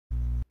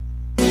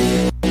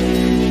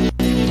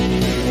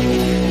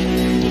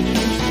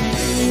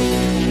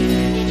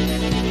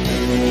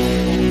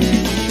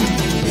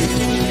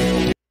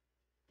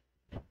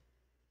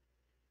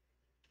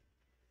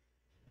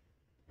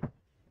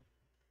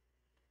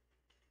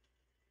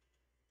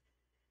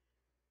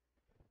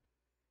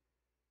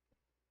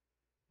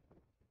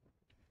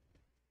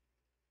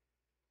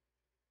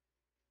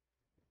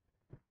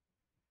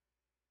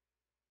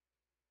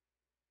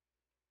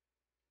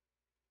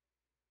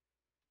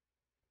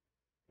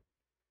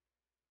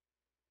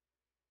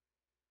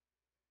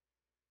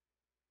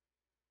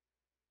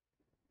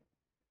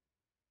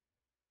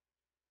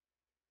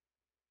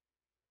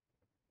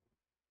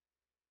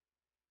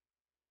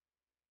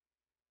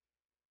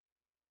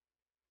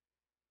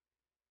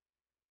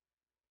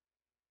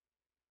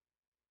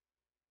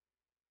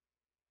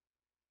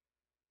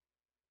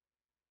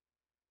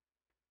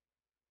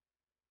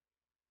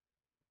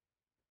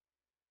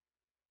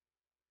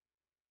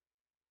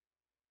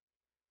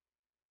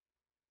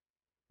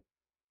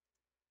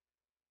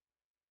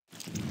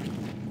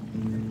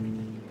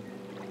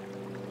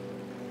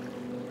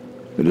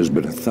It has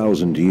been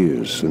 1,000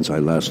 years since I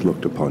last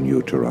looked upon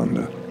you,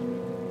 Tyrande.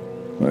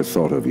 I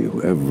thought of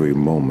you every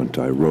moment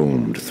I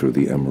roamed through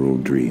the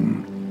Emerald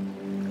Dream.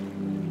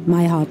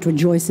 My heart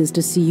rejoices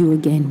to see you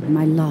again,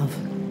 my love.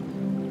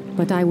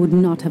 But I would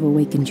not have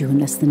awakened you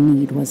unless the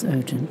need was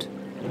urgent.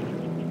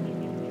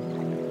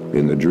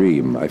 In the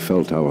dream, I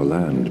felt our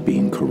land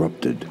being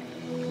corrupted,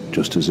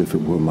 just as if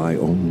it were my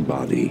own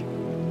body.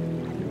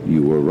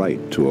 You were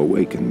right to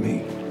awaken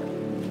me.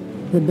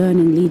 The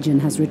Burning Legion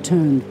has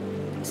returned.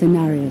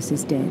 Cenarius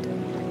is dead,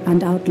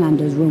 and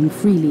Outlanders roam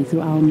freely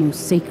through our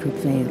most sacred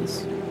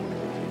vales.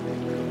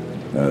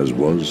 As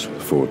was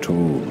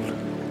foretold.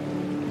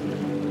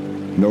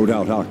 No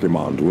doubt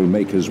Archimonde will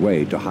make his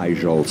way to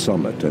Hyjal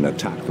Summit and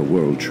attack the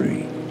World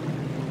Tree.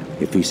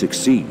 If he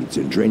succeeds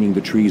in draining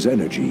the tree's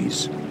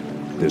energies,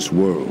 this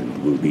world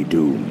will be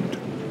doomed.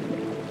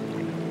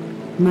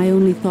 My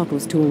only thought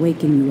was to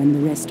awaken you and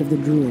the rest of the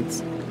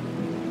Druids.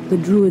 The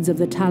Druids of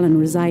the Talon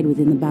reside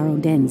within the Barrow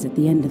Dens at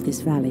the end of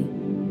this valley.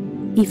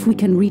 If we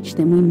can reach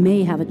them, we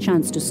may have a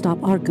chance to stop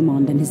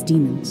Archimonde and his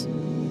demons.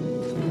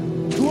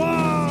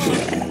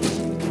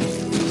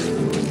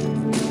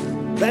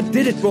 That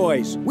did it,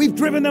 boys! We've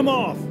driven them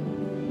off!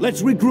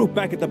 Let's regroup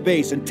back at the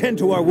base and tend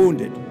to our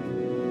wounded.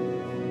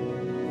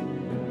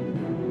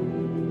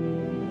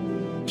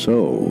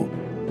 So,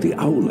 the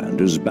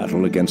Outlanders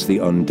battle against the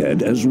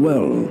undead as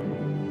well.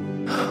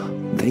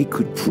 They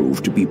could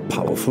prove to be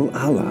powerful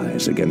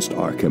allies against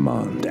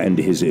Archimonde and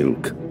his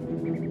ilk.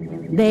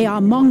 They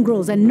are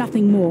mongrels and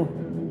nothing more.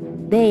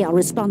 They are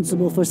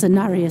responsible for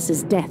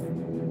Cenarius' death.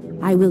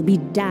 I will be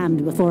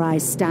damned before I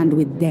stand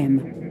with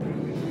them.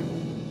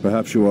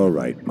 Perhaps you are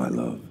right, my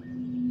love.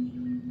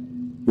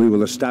 We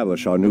will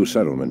establish our new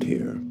settlement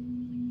here.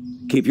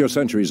 Keep your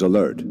sentries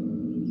alert.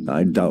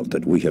 I doubt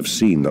that we have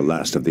seen the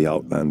last of the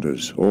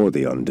Outlanders or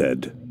the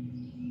undead.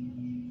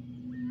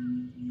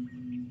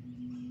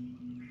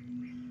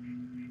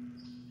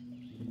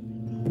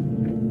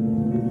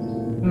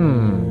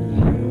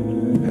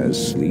 Has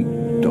sleep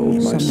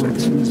dulled my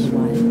senses?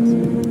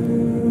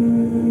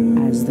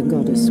 As the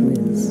goddess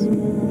wills.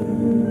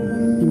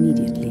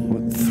 Immediately.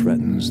 What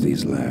threatens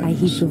these lands? I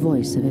heed the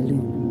voice of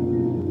Elune.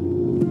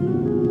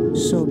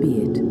 So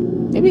be it.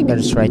 Maybe I'm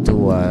gonna try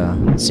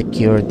to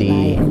secure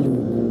the...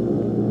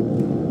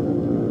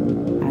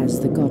 As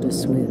the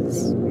goddess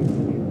wills.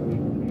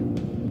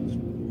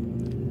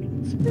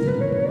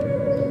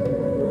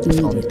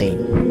 fountain.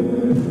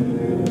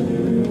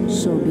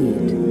 So be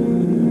it.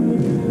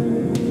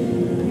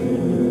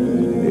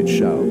 It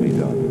shall be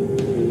done.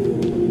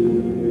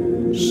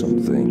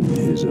 Something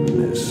is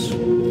amiss.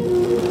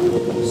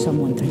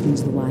 Someone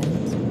threatens the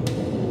wilds.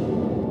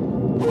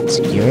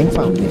 Securing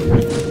fountain.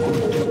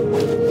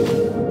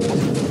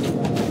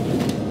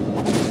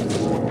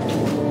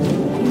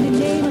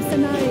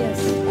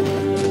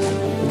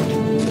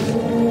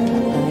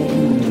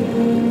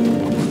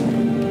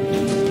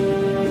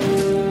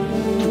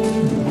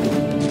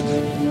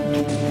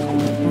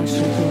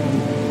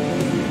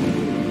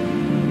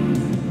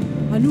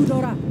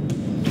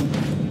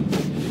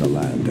 The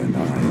land and I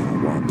are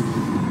one.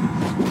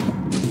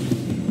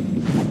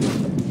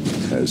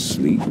 Has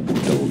sleep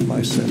dulled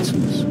my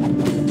senses?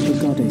 The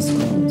goddess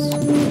calls.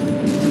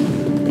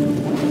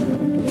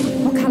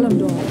 O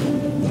Kalimdor!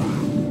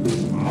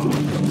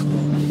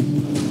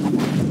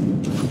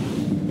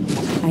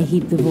 I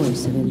heed the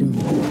voice of Elune.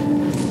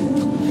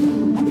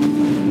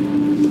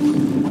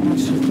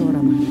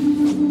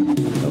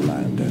 The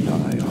land and I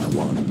are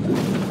one.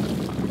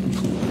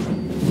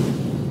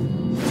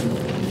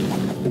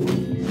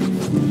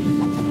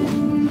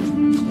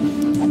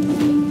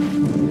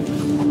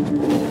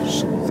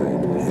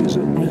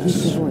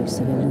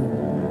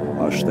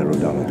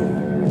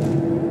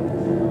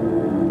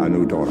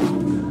 Anudora.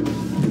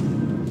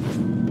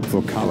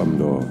 For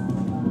Kalimdor.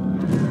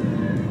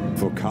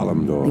 For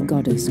Kalimdor. The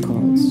goddess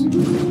calls.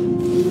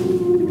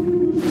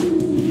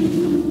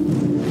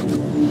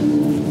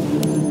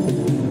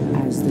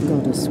 As the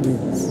goddess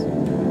wills.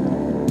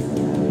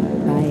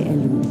 By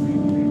Elune.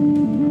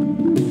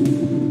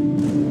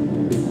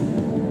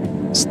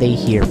 Stay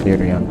here,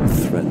 Flareon.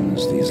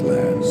 Threatens these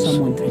lands.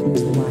 Someone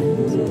threatens the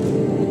wilds.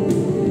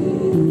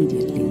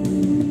 Immediately.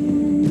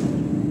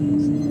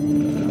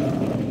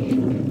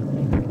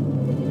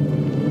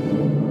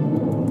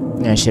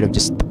 I should have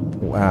just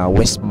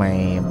whisked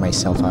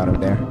myself out of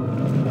there.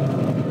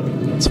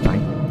 It's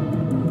fine.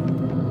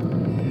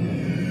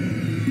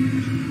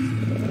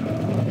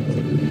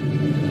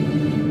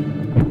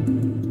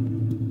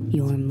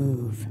 Your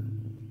move.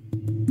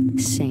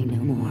 Say no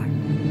more.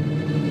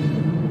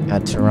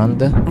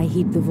 Tyrande. I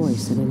heed the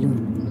voice of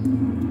Elune.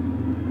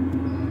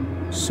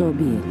 So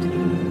be it.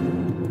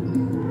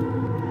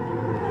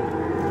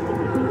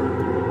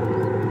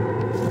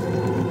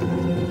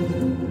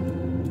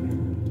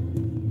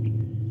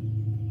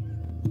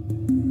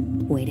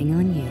 Waiting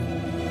on you.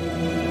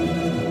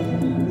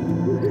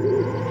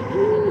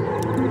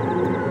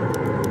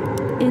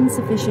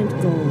 Insufficient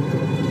gold.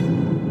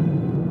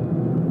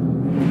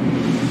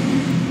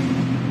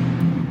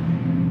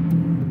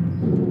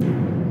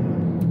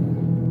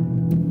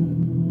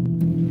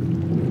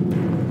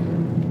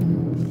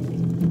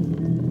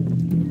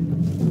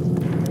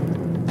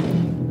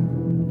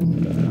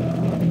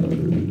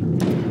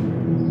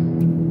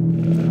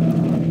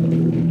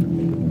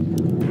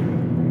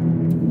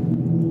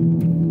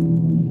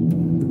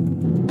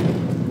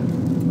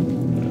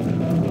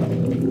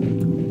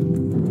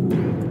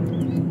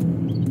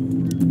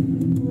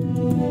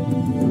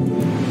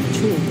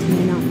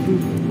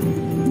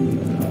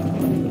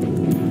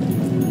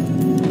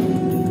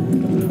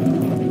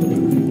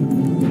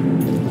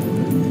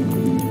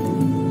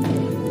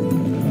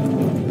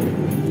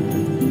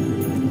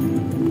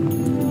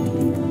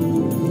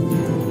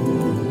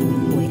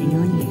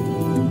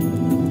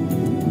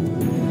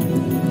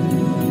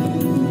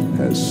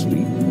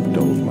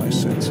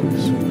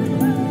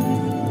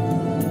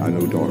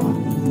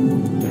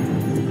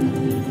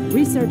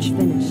 Research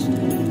finished.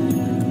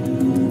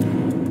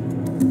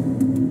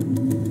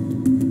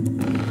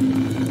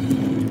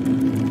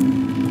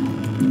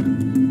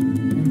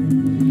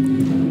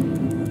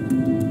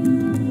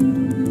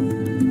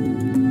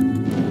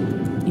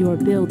 Your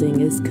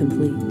building is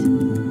complete.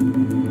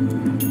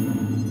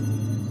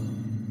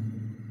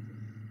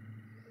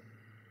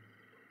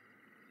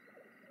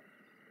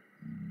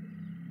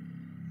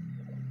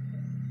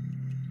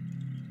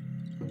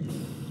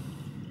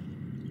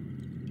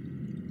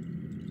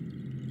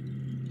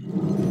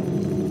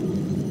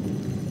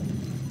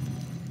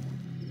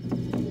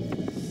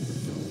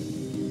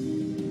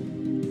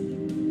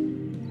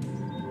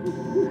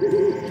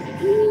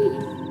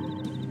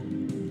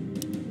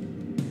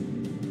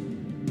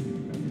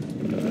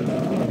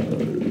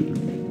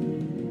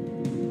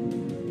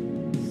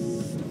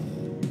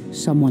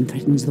 Someone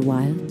threatens the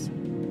wilds.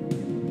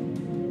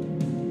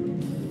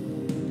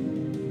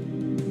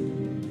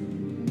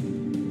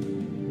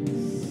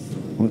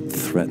 What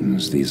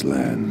threatens these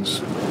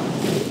lands?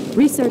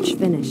 Research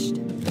finished.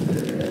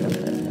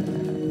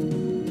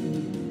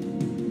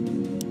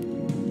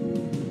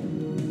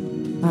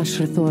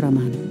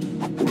 Ashrathoraman.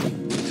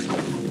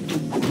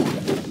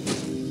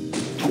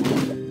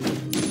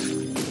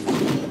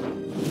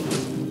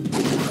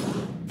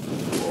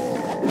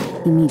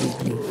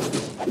 Immediately.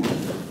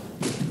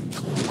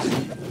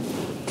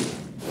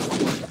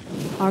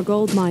 Our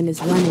gold mine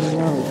is running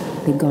low.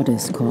 The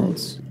goddess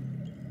calls.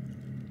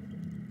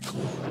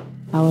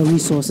 Our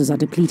resources are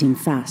depleting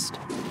fast.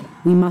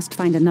 We must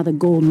find another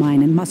gold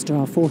mine and muster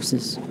our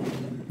forces.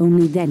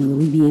 Only then will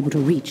we be able to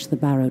reach the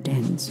Barrow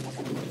Dens.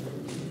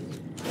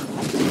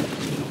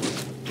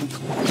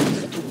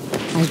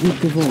 I heed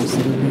the voice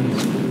of the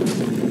wind.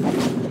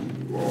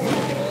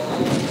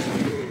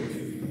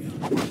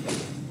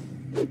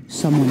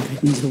 Someone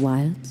threatens the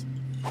wilds.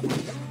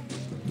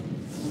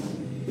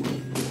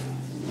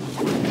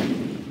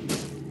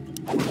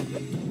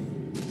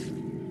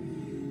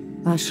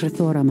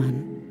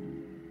 Ashrathoraman.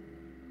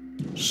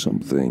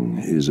 Something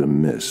is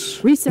amiss.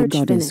 The Research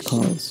goddess finished.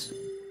 calls.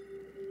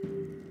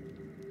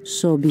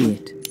 So be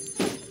it.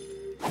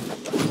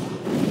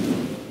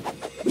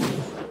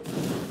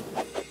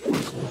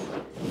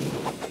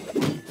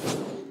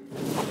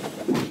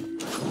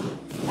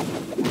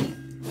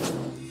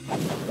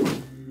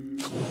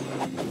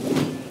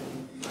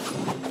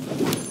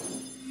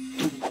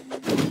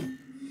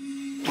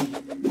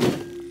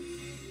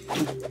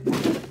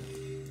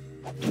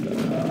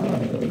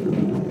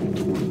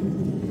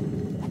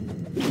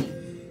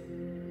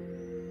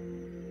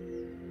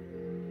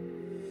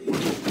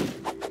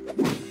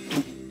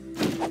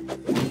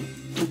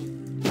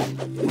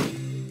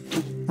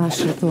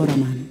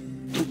 Ashrathoraman.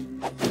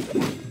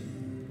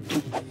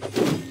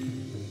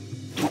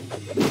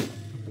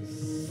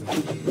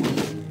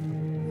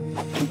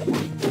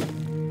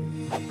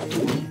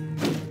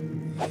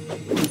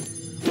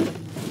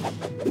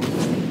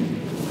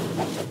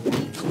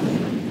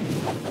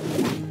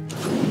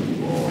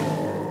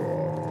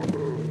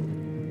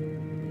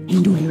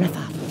 Induli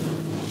Refa.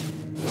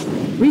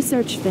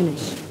 Research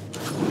finished.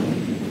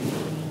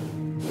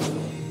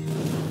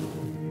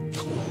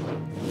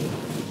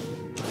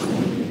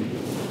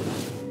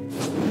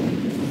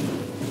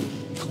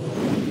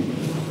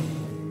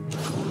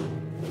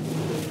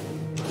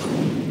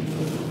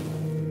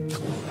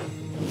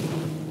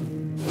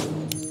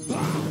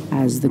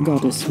 As the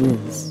goddess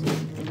wills.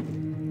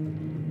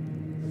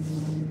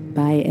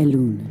 By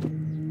Elun.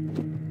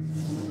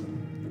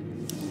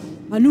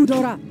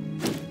 Anudora!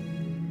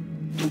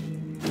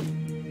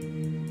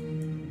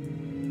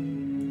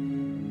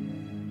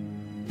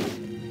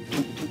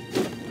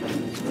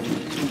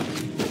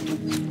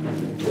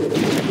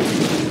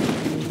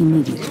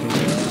 Immediately.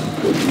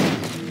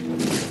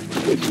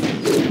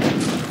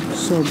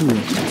 So be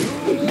it.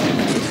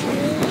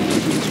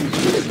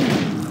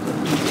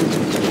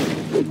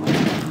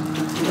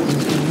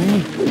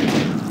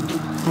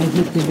 I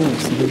hear the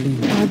voice of the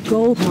wind. Our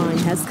gold mine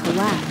has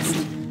collapsed.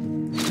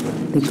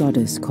 The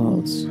goddess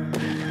calls.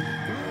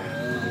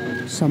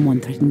 Someone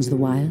threatens the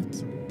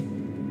wilds.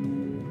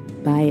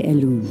 By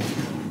Elun.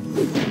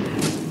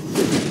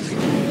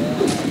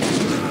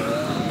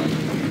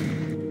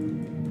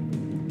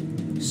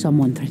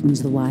 Someone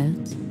threatens the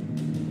wilds.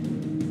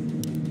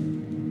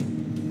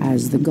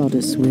 As the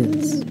goddess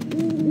wills.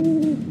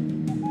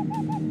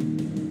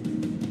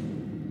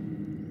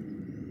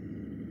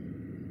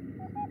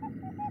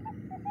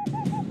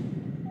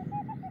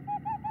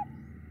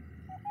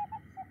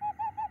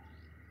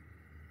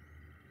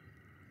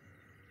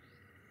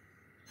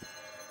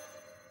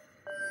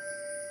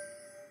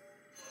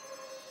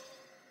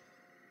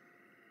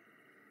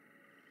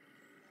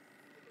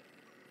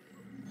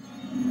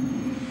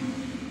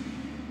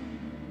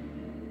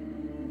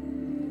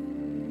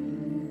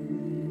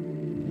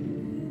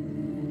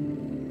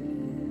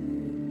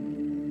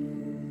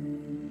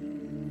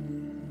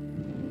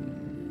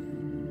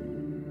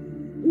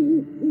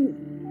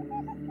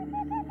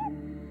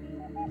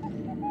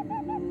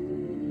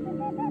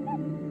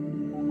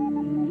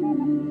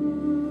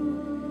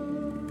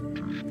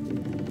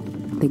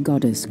 The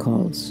goddess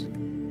calls.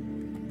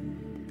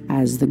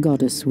 As the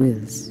goddess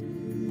wills.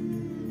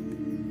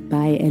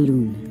 By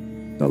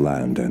Elune. The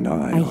land and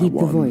I I are heed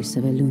the one. voice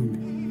of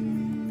Elune.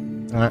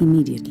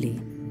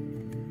 Immediately.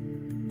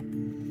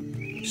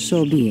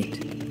 So be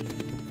it.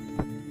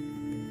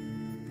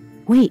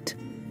 Wait.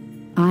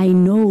 I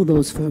know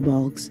those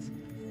furbolgs.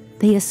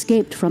 They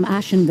escaped from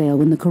Ashenvale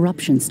when the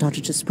corruption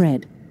started to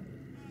spread.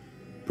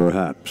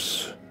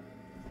 Perhaps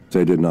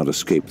they did not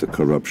escape the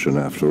corruption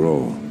after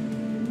all.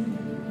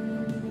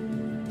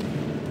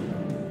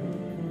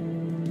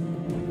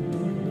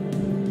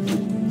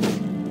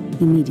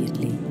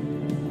 Immediately.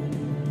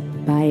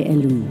 By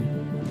Elune.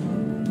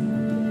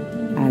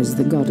 As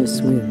the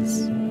goddess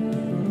wills.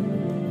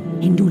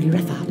 Induli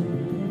Refad.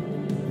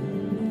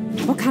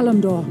 O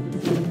Kalimdor.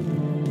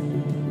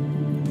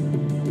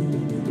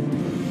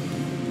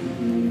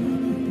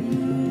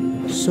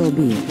 So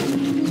be it.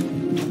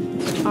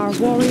 Our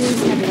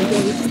warriors have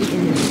engaged the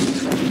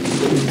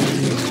enemy.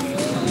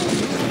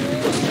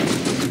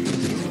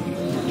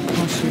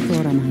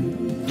 Ashithoraman.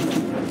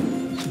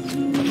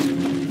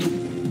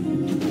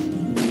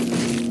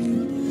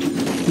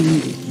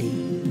 Immediately.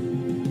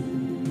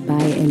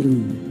 By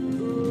Elune.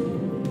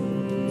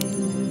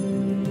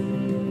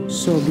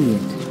 So be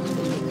it.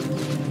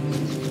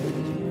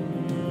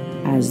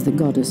 As the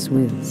goddess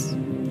wills.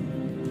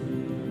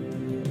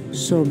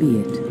 So be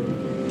it.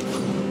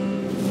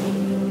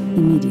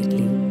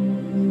 Immediately.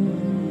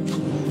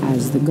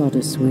 As the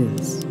goddess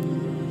wills.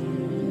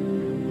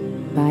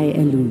 By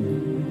Elune.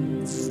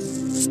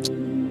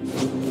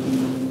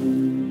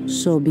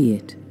 So be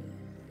it.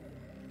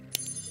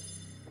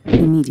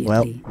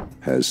 Immediately.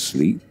 Has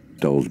sleep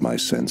dulled my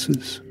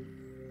senses?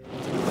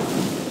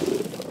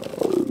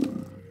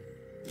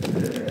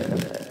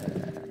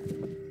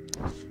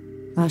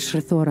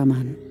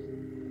 Ashrathoraman.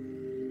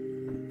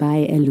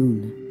 By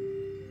Elune.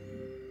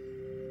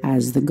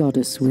 As the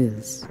goddess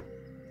wills.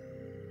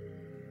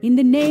 In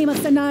the name of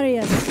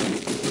Thanarius.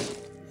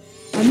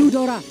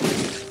 Anudora.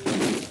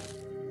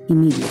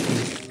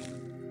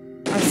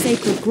 Immediately. Our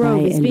sacred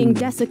grove By is being Elune.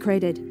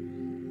 desecrated.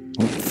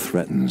 What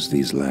threatens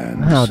these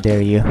lands? How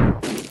dare you?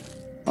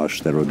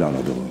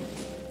 Ashtherodanador.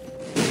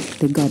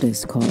 The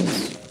goddess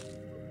calls.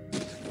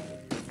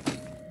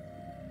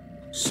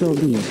 So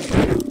be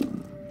it.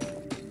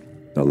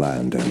 The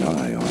land and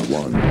I are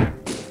one.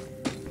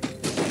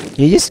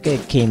 You just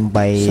came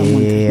by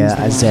Someone confused the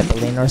a line.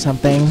 zeppelin or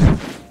something?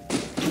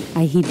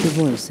 I heed the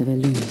voice of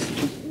Elune.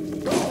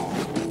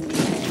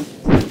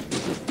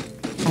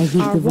 I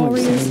heed Our the voice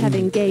warriors of have Elune.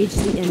 engaged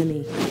the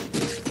enemy.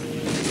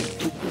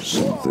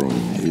 Something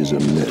is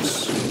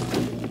amiss.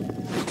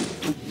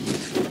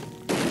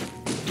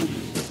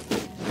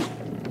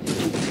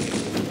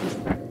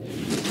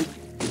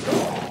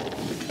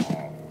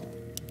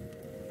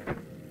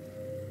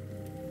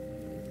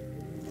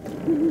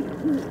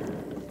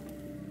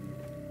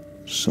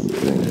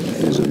 Something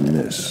is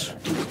amiss.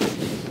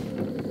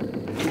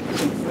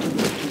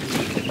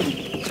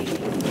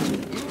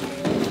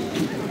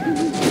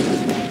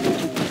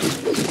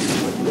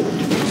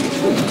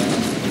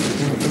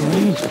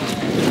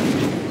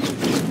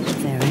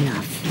 Fair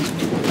enough.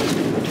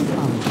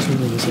 All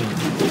too easy.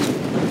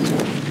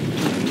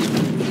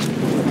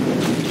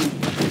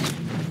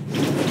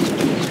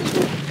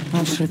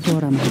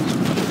 Ashrathoraman.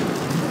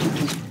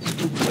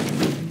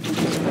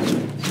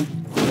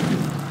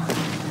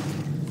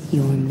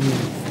 Your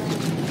move.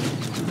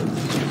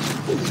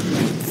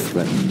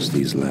 Threatens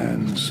these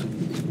lands.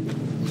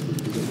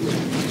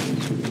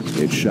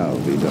 It shall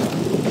be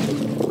done.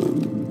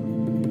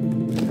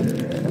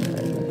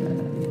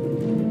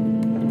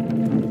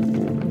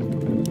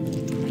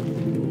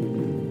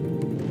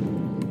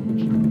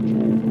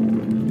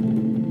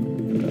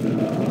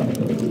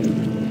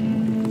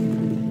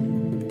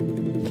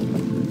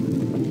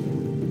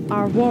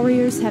 Our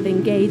warriors have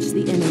engaged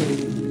the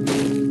enemy.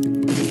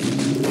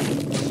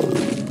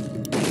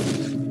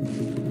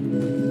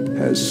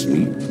 Has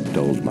sleep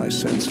dulled my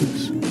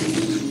senses?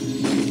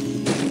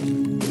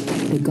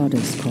 The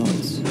goddess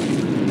calls.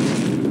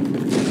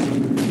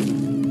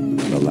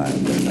 The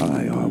land and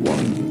I are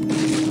one.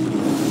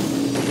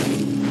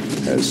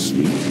 Has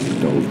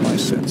sleep dulled my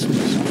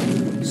senses?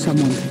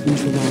 Someone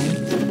confuse the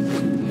line.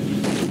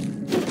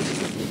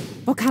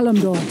 O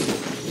Kalimdor.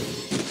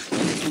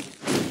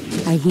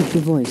 I heed the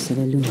voice of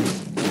Elune.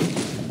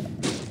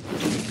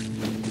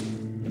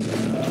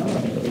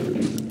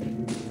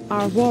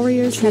 Our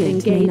warriors have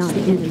Druids may engaged not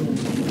the be. enemy.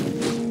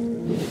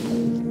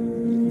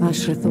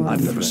 Ashrathor.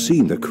 I've never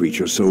seen the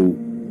creature so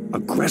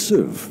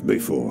aggressive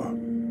before.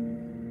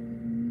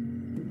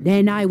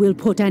 Then I will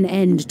put an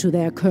end to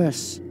their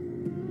curse.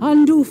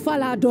 Undo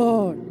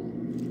Falador.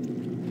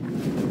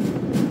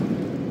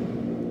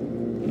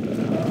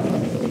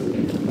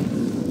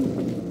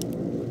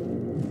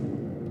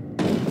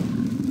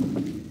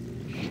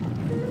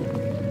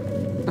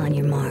 On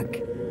your mark.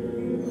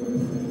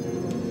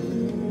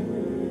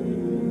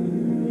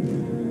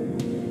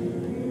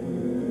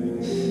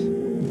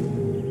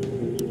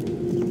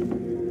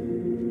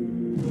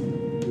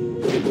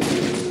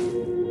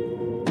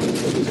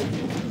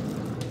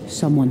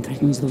 Someone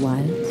threatens the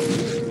wilds.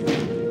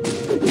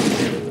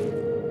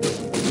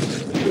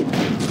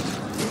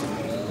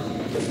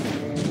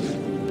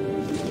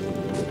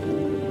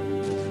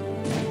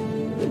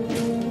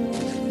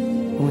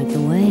 Point the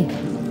way.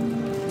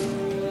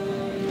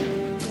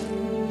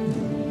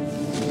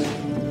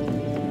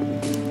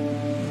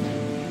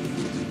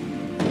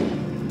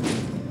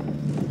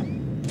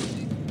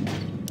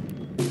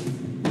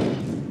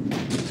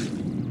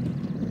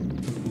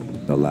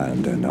 The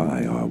land and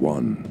I are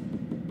one.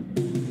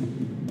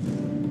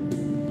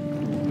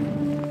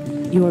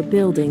 Your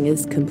building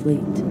is complete.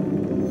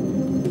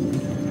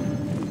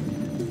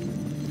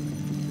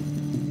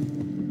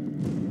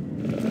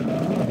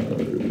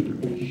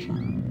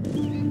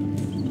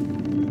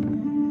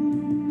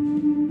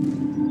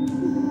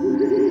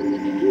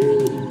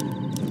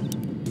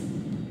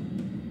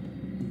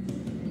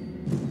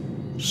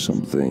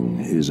 Something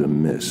is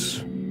amiss.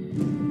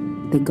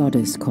 The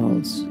goddess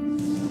calls.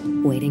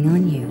 Waiting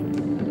on you.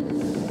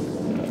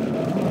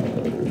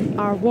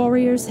 Our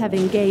warriors have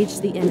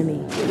engaged the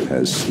enemy.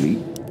 Has sleep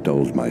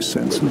dulled my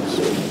senses?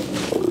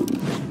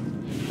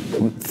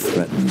 What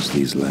threatens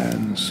these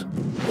lands?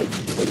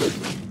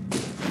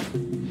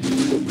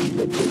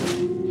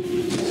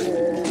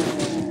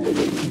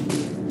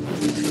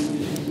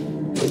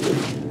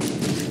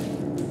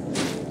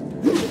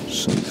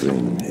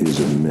 Something is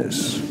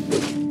amiss.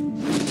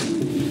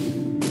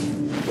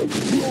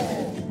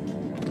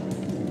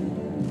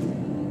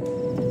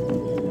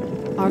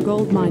 Our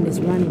gold mine is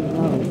running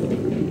low.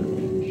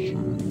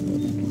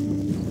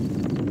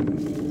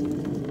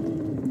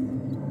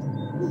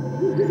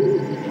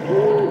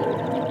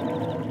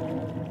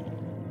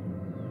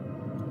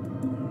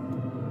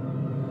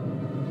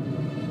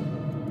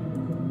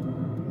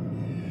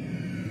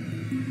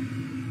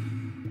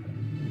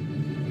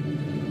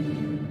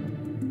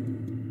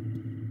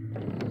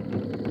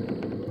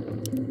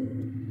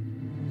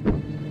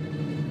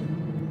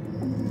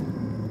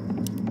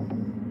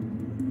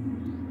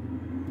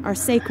 Our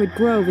sacred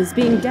grove is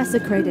being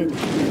desecrated.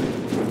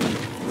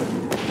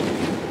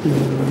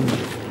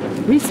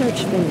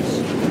 Research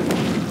finished.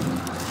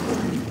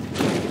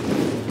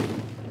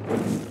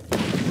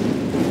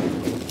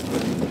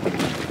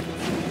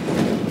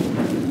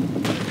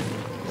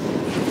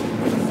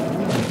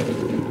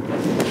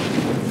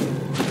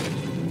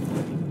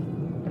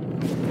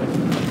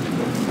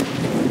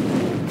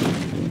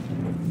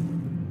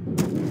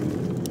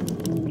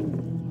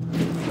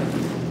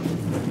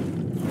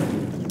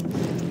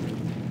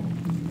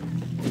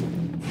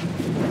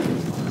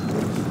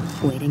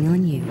 Waiting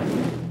on you.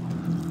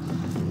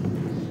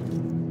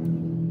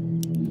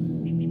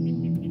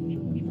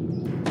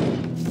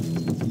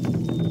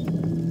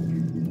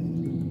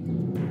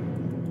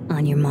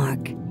 On your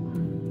mark.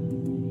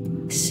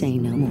 Say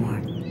no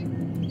more.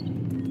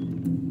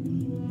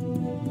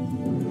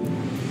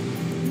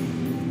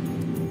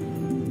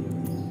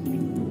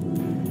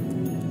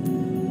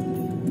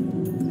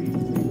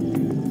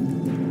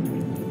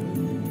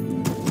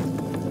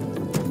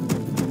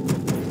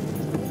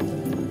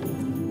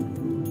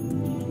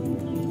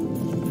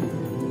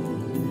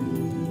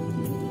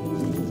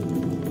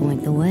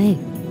 Point the way.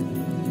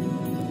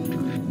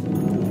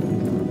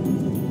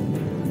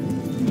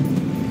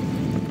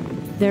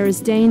 There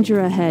is danger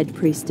ahead,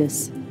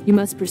 priestess. You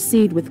must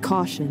proceed with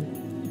caution.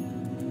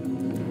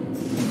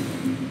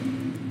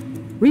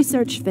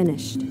 Research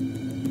finished.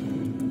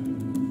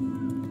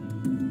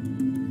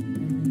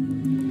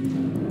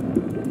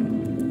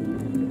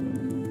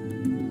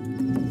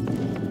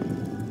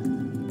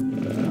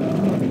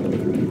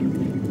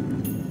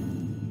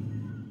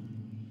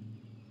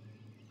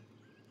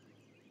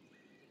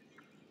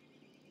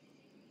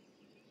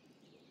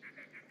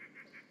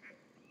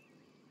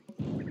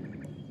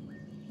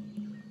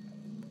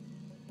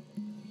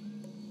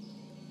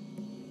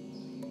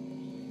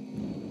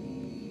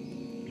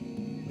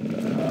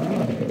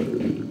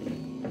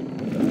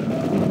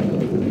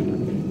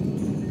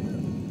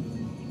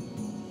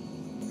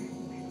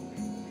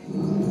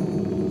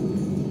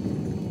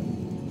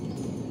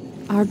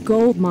 Our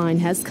gold mine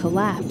has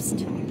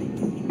collapsed.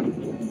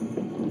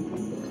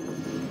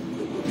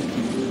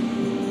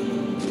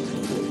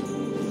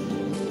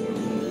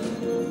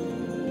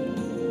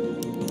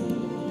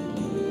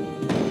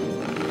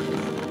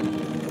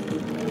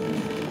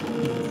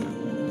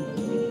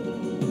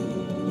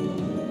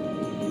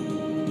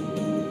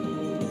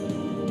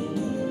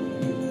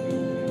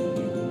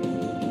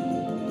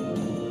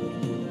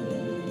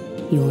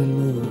 Your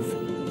move.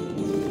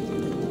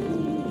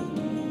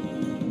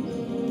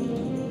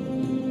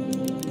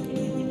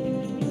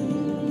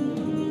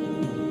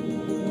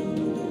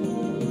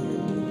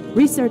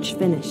 Research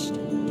finished.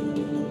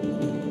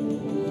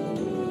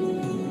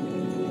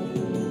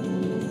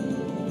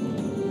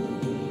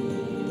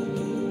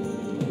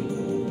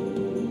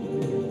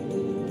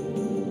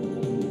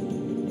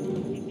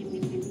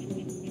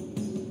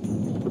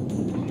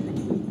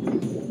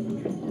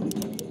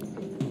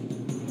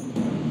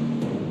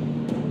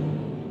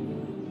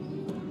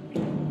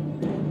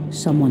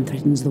 Someone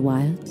threatens the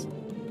wilds.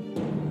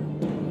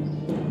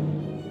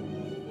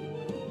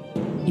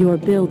 Your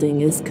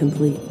building is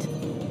complete.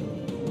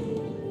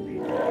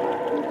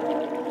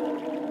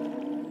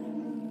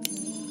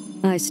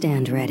 I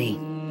stand ready.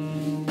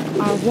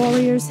 Our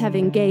warriors have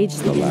engaged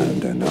The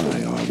land and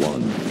I are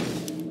one.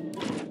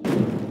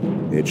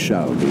 It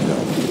shall be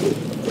done.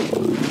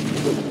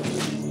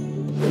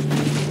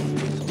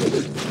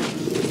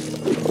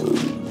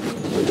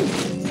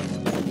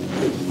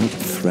 What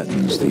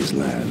threatens these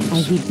lands? I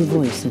heed the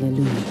voice of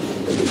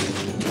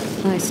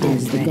Elune, I stand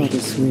as the ready.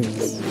 goddess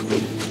wills.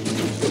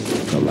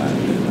 The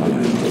land and I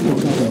are The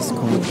one. goddess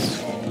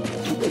calls.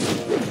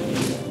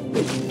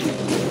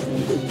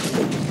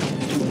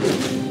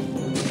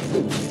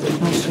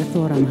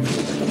 Ashrathoraman,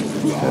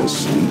 As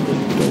sleep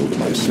dulled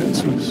my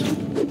senses.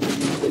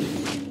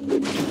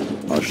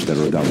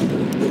 Ashtherodamda.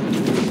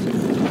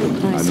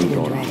 I stand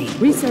Anudora. ready.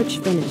 research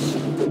finished.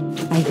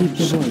 I heed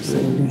the voice of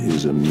Something Elune.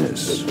 is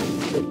amiss.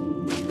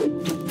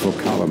 For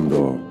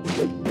Kalimdor.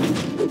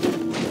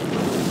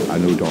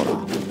 Anudora.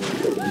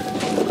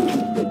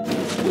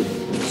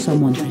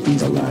 Someone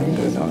threatens The the land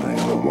land. and I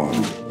are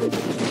one.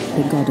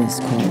 The goddess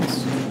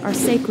calls. Our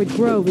sacred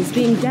grove is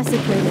being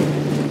desecrated.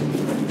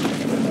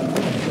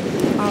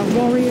 Our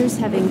warriors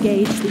have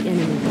engaged the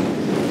enemy.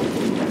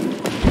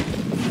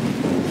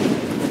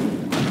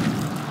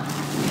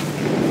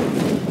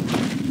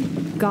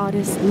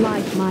 Goddess,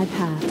 light my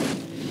path.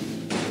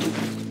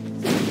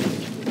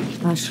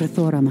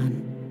 Ashrathoraman,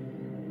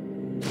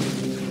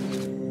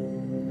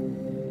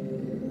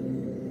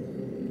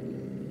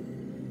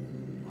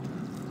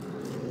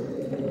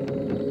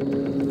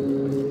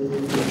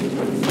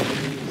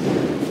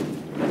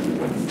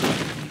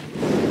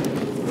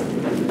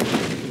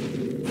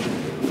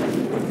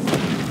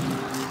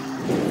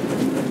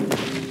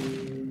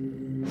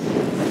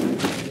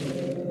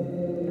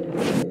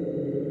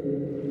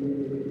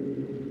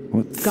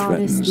 What Goddess,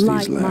 threatens light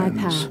these my lands?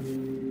 path.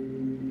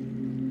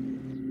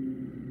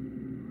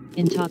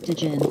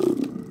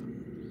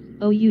 Intoctogen.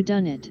 Oh, you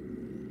done it.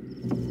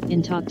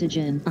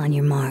 Intoctogen. On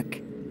your mark.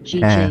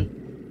 GJ.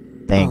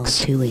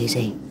 Thanks. All too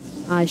easy.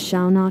 I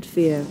shall not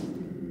fear.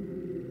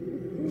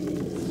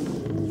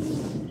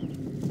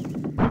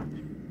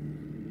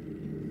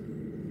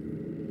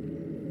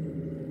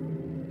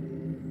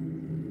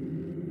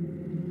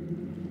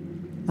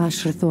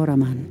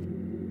 Ashrathoraman.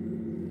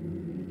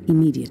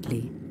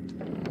 Immediately.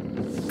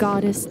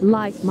 Goddess,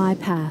 light my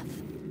path.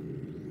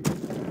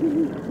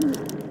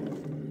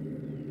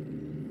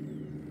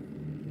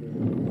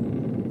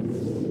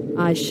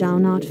 I shall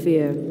not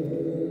fear.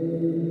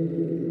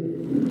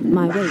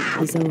 My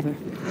wait is over.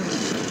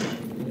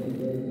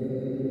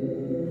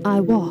 I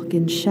walk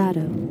in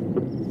shadow.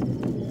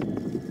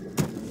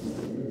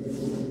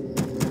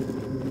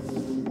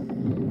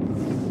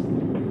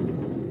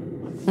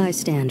 I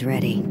stand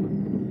ready.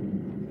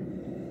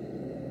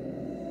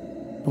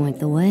 Point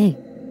the way.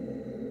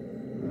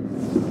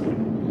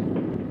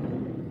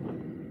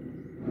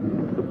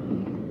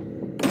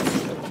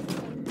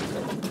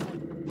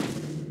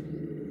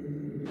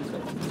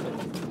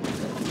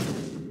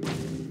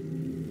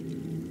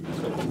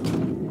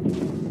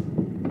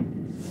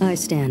 I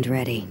stand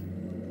ready.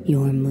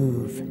 Your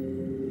move.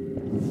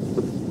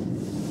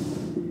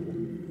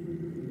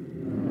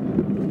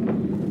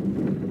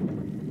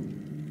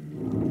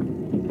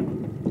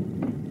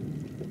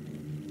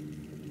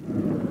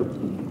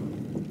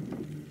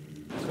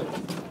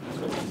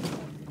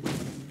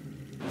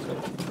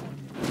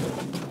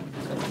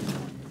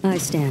 I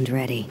stand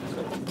ready.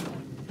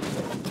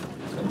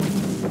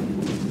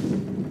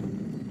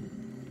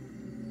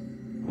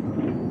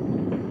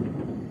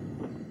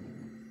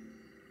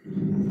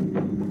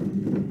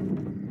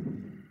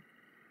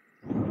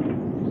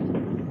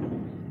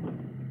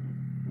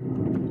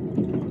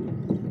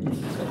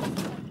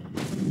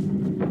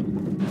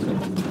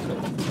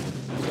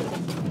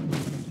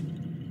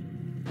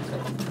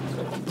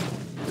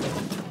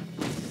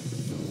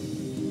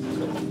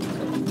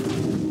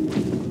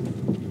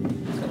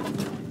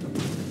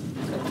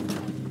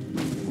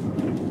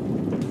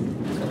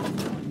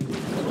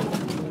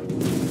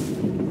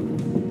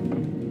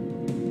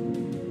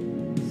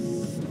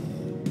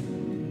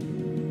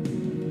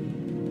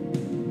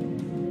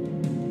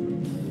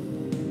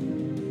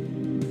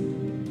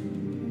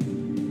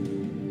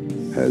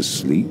 Has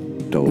sleep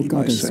The dulled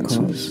my goddess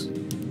senses?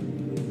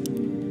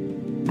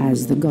 calls.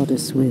 As the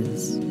goddess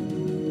wills.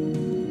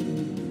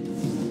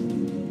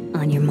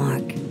 On your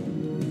mark.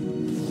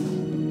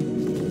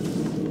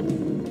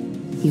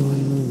 Your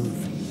move.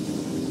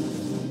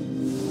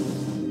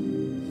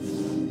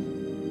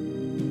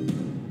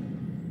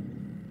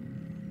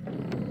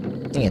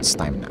 I think it's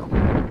time now.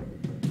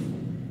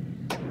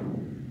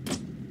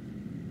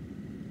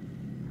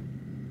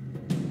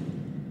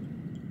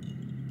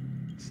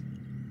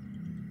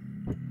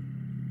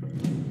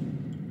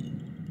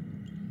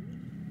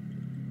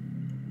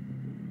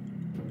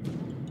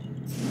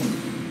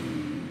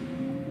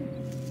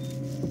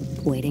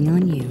 Waiting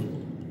on you.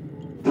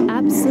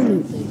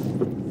 Absolutely.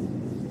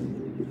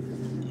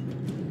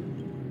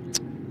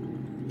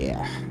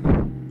 Yeah.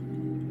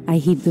 I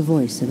heed the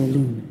voice of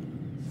Elune.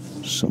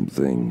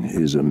 Something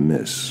is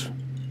amiss.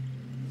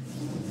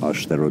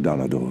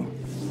 Ashtherodanador.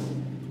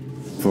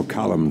 For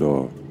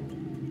Kalimdor,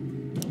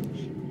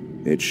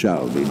 it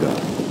shall be done.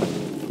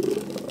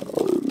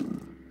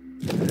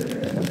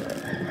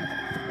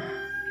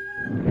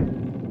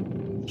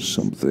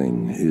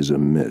 Something is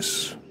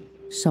amiss.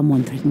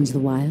 Someone threatens the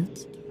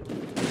wilds?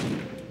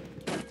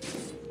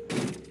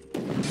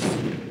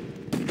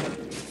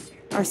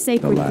 Our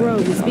sacred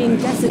grove is being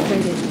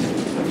desecrated.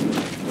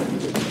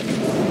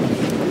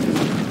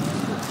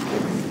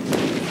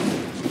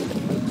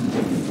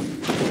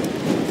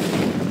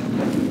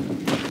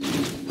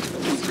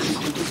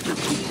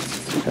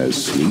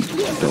 Has sleep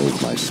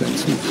dulled my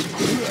senses?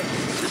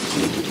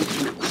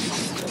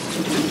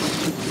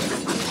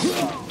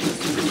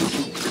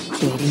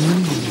 Waiting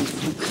on you.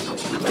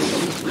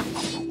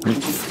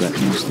 What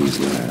threatens these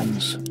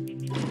lands?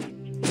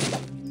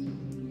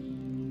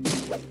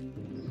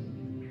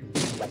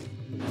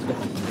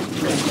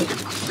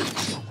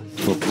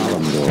 For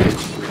Kalimdor,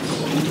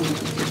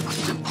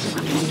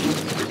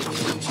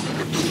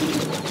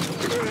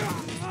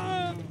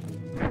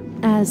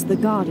 As the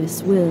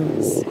goddess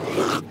wills.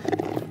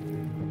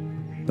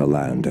 the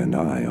land and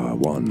I are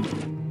one.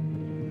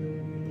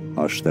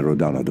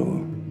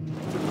 Ashtherodanador.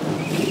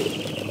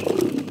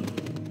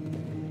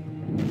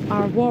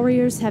 Our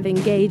warriors have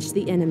engaged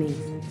the enemy.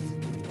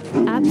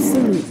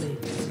 Absolutely.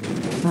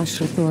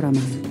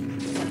 Ashrathoraman.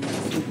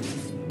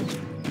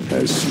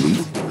 Has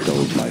sleep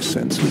dulled my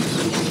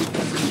senses?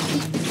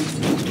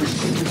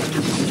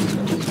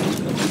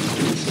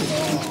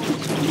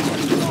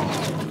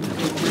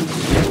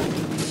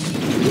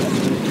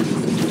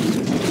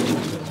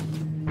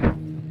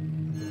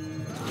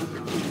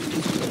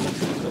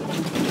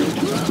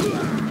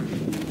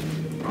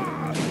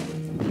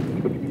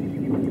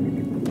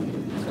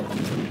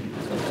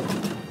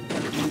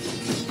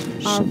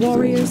 Our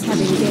warriors have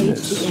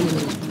engaged the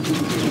enemy.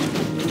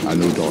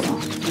 Anudora.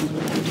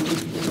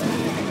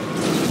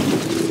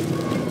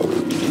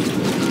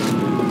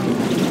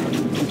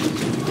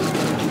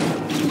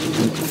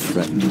 What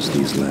threatens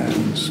these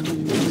lands?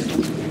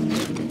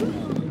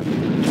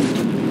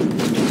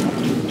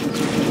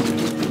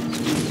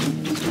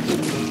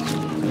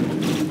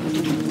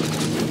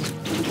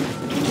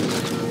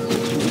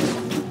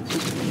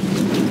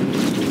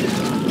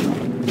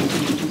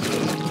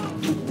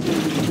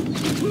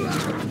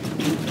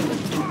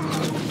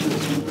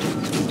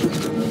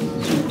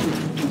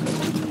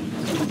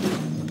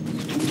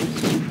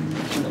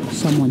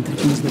 Someone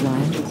threatens the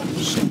wild?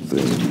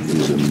 Something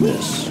is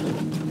amiss.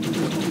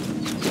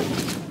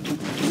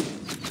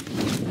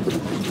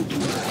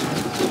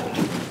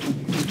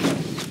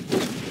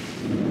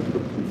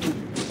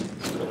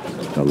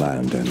 The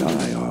land and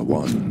I are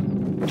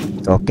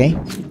one. Okay.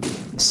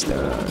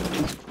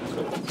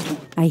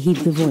 I heed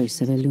the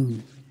voice of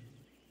Elune.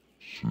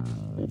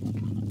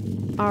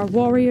 Our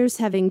warriors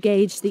have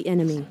engaged the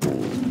enemy.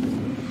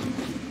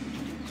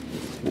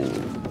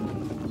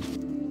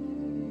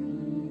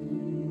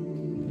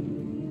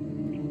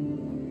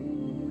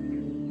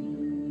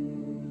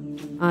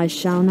 I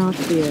shall not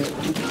fear.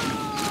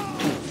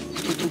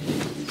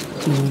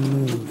 No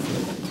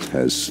move.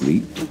 Has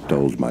sleep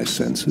dulled my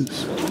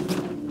senses?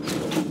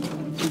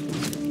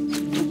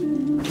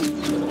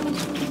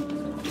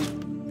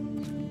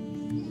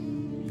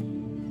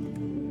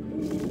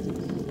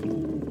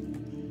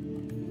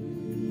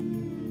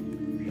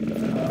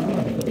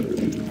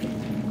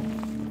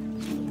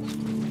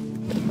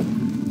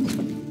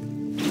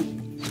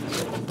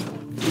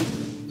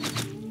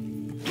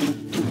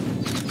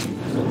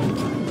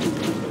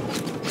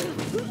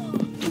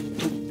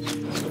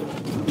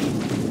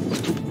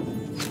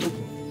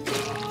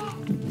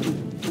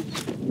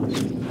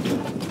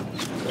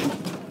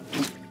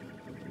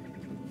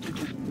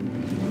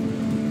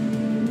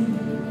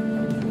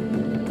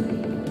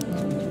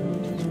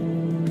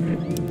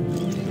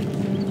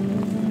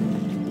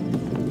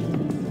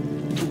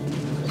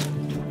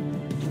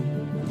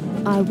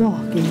 I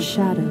walk in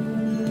shadow.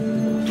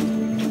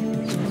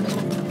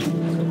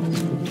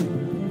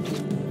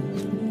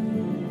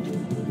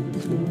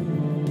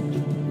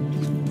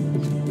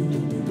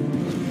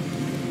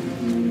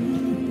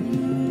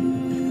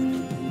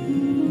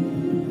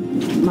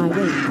 My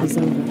wait is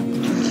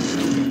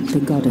over. The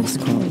goddess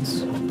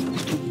calls.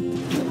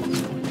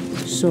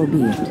 So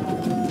be it.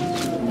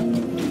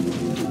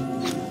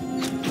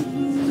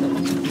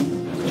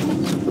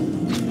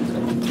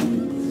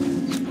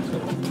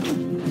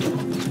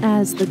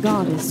 As the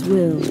goddess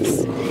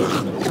wills.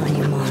 On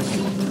your mark.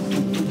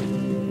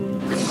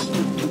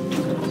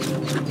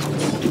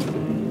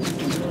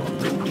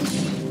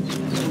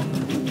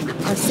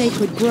 Our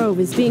sacred grove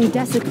is being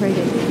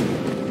desecrated.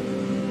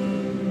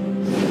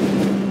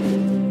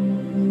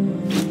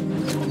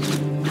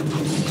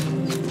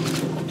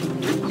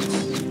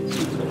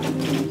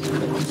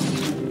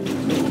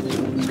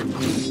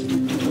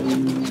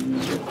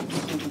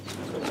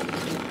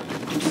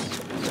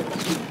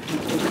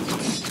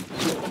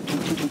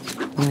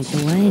 Right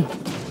away.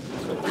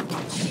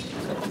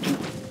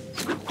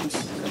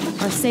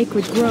 Our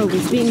sacred grove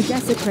is being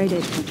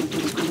desecrated.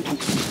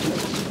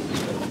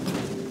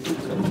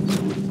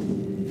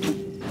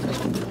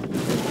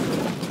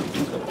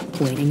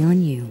 Waiting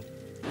on you.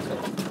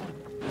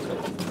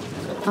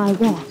 I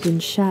walk in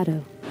shadow.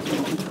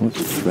 What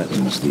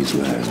threatens these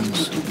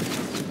lands?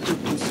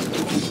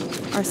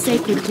 Our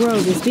sacred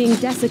grove is being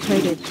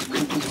desecrated.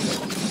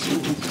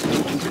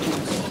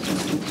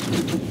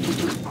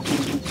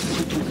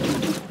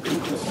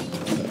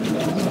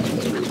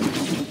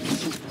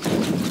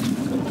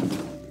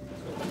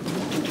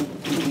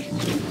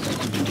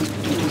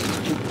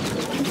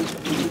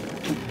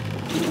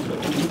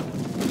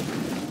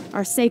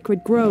 Our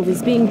sacred grove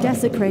is being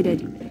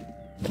desecrated.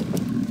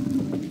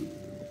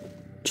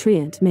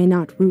 Treant may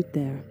not root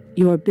there.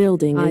 Your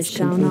building is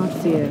complete. I shall not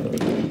fear.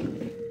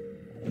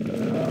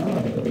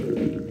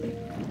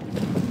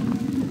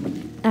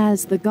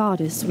 As the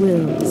goddess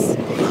wills.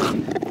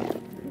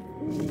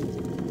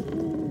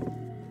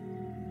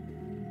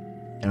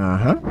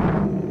 Uh-huh.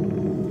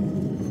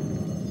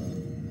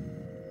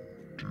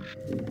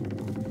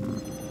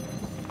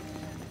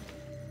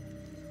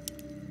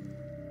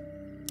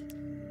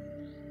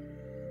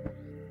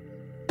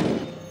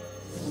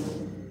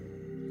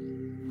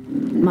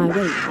 My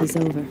wait is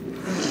over.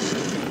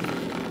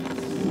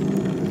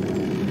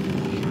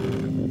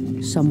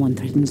 Someone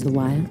threatens the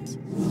wilds.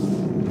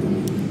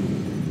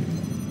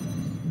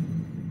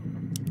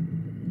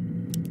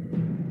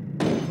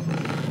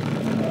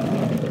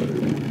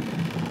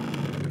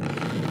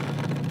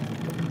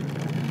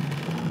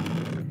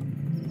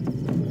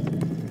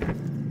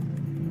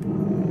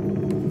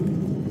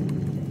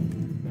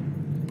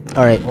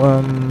 All right.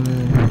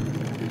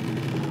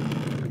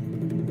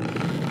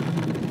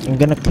 I'm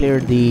gonna clear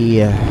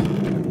the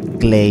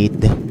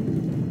glade.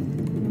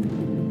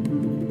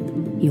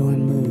 Your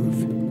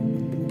move.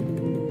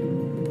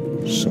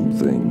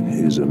 Something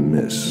is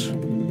amiss.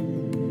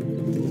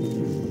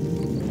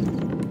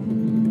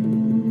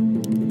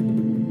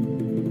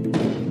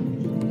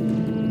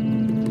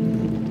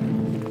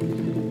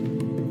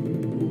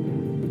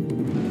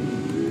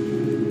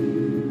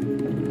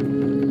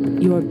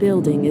 Your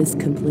building is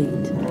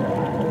complete.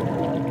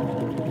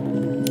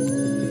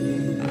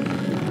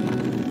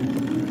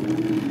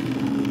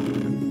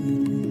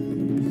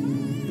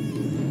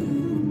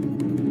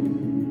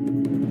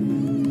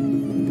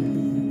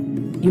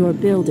 Your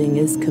building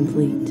is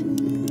complete.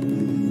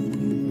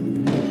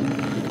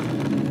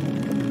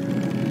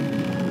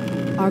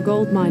 Our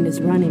gold mine is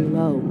running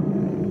low.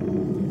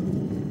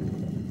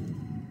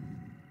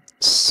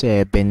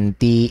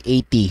 70,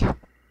 80.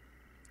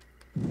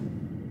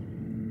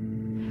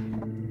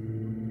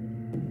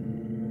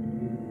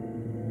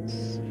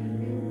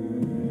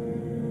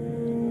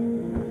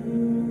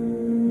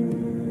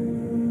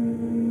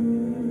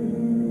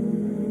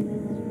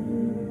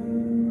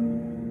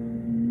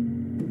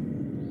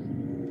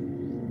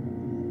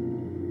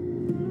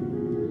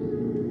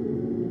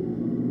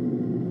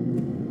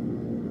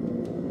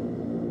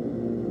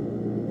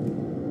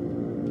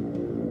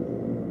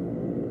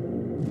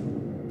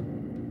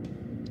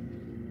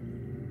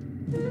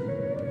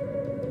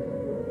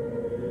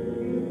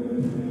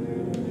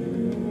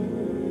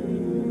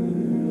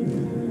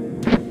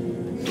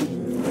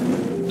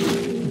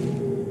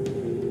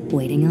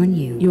 Waiting on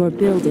you. Your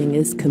building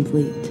is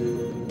complete.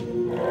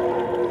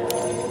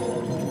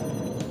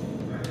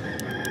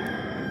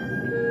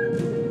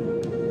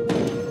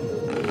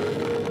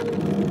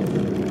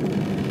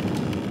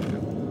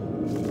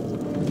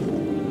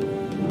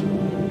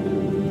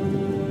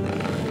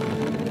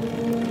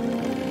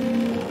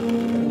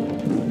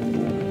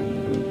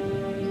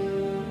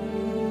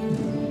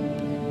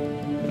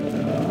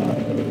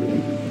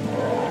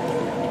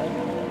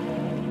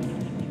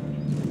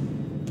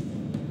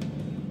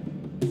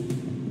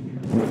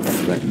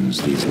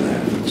 Threatens these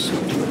lands.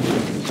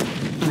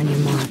 On your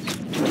mark.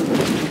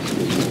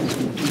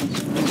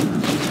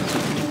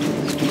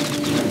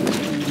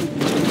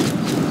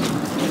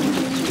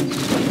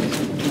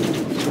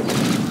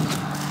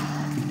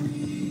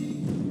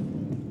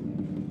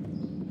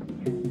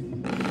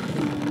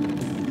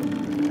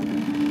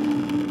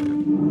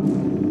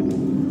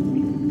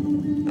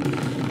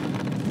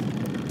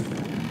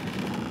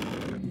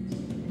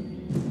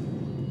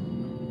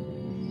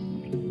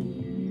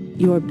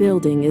 Your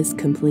building is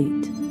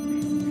complete.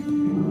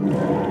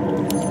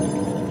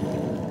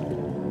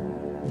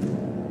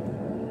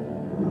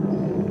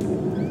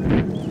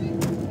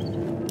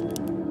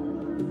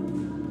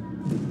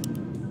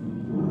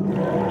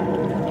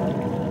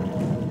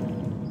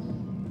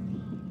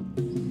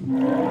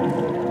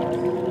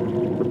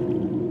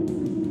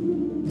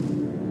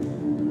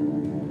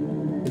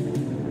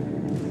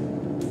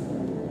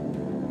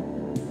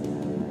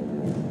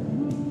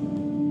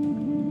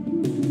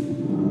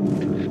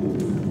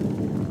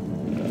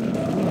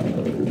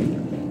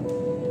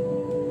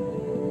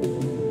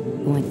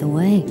 Point the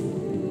way.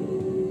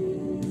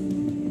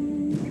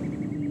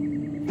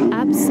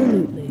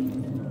 Absolutely.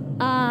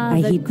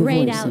 I heed the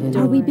voice of a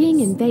Are we being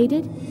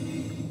invaded?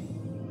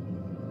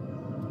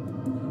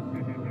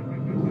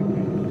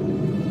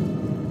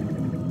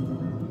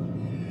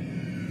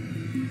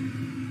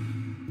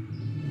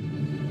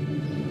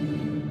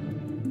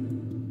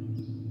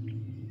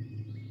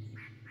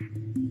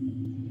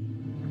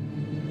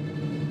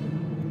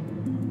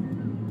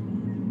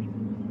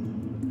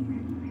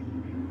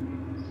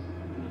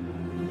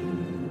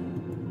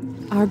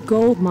 Our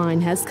gold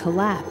mine has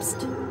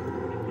collapsed.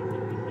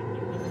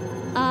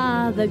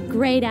 Ah, the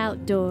great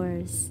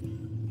outdoors.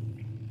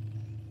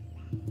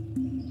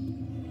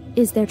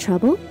 Is there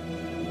trouble?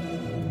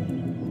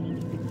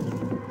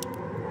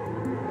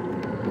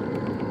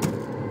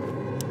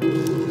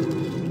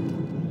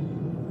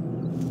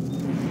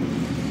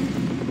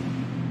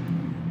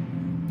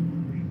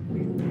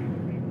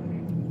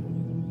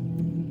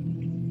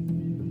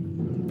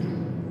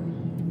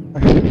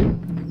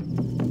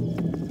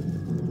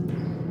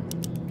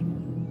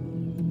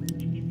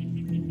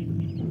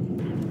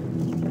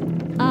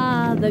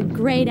 Ah, the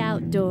great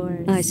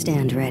outdoors. I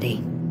stand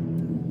ready.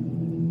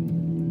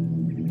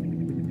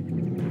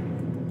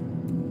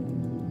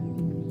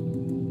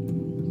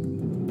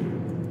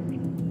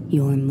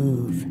 Your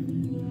move.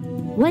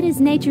 What is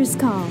nature's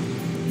call?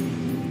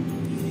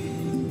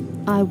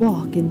 I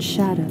walk in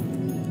shadow.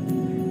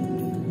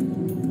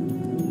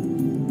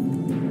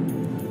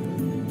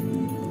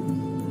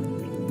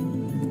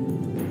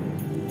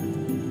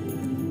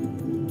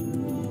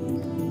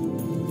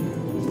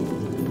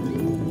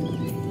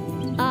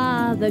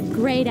 Ah, the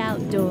great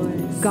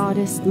outdoors.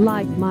 Goddess,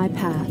 light my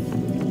path.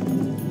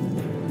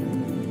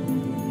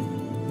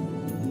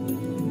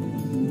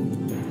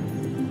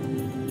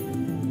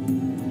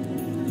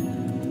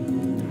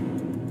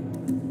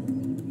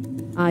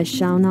 I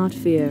shall not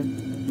fear.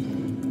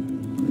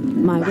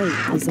 My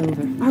wait is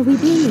over. Are we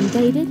being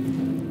invaded?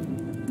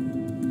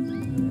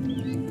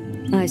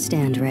 I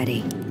stand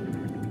ready.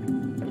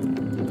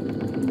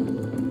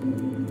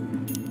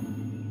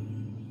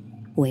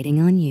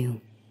 Waiting on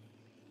you.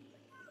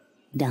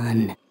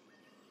 Done.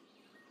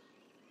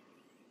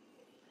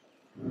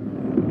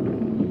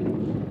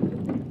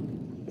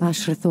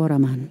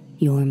 Ashrathoraman.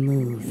 Your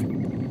move.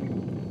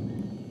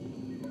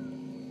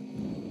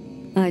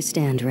 I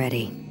stand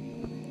ready.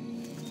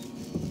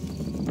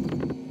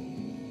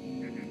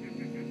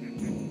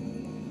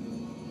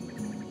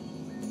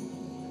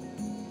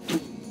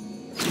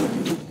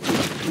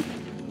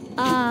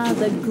 Ah,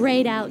 the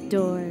great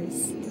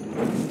outdoors.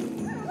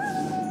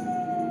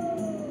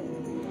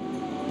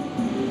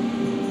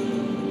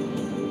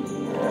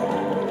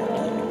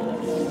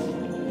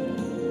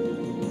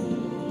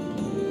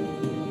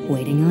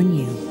 Waiting on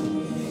you.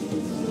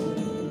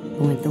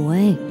 Point the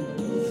way.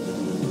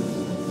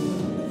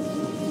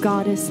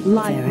 Goddess,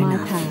 light Fair my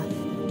enough. path.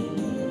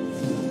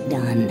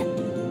 Done.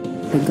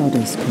 The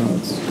goddess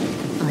calls.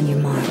 On your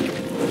mark.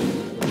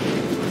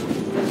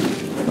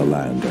 The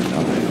land and I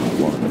are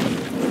one.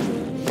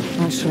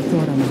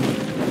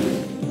 Ashrathoraman.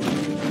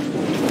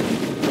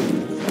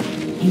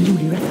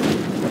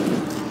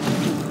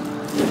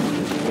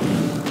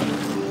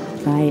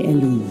 By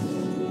Elun.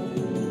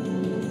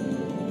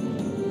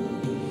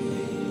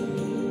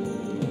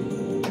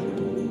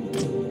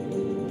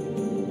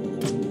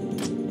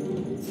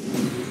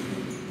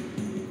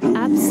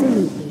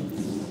 Absolutely.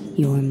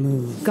 Your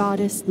move.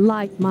 Goddess,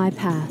 light my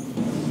path.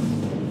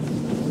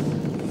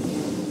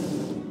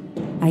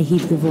 I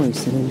heed the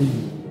voice of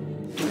Elun.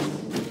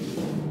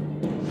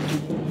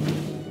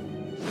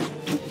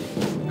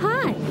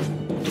 Hi!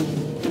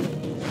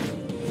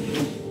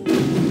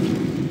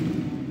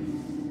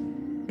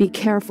 Be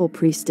careful,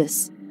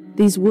 priestess.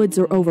 These woods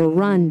are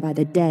overrun by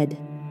the dead.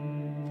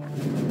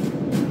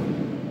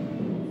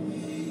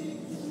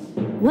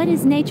 What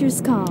is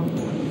nature's call?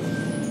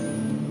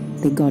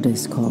 The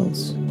goddess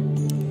calls.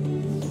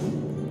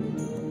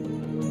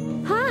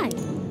 Hi!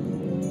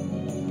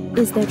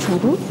 Is there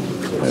trouble?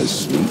 As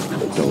sleep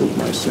dulled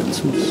my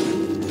senses.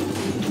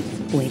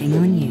 Waiting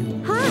on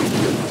you. Hi!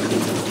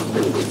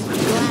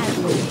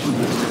 Gladly.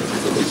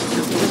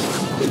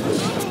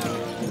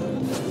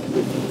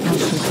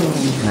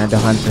 Ashrathoraman. The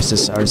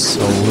huntresses are so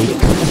weak.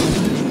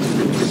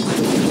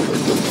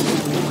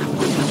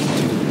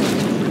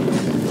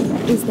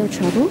 Is there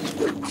trouble?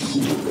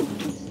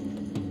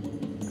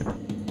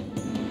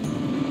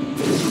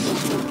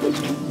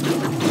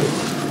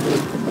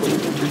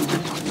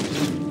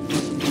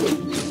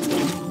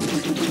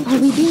 Are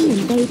we being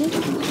invaded?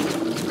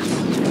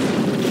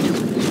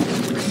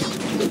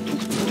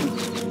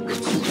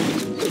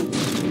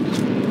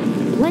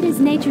 What is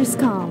nature's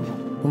call?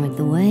 Point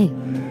the way.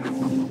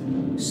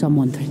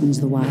 Someone threatens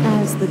the wild.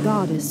 As the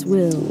goddess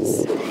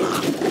wills.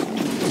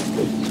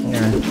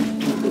 Yeah.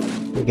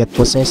 You get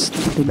possessed.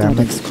 The Damn it.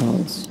 goddess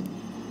calls.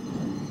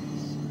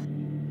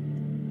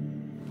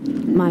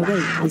 My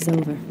wait is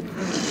over.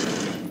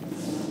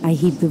 I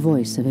heed the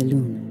voice of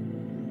Elun.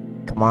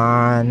 Come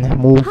on,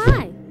 move.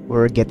 Hi!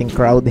 We're getting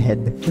crowded.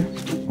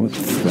 What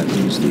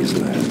threatens these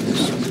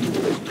lands?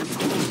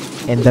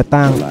 And the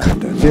tank.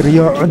 Land and I Period.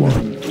 are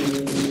one.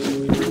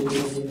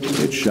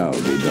 It shall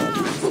be done.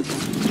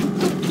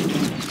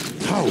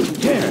 How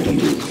dare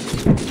you!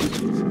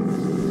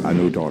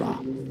 Anudora.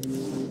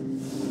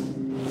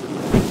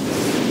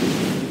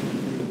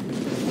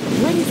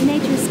 What is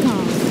nature's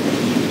call?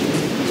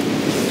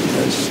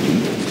 As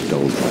sleep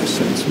dulled my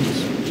senses.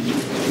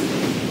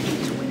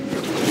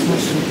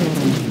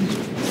 Ashrathoraman.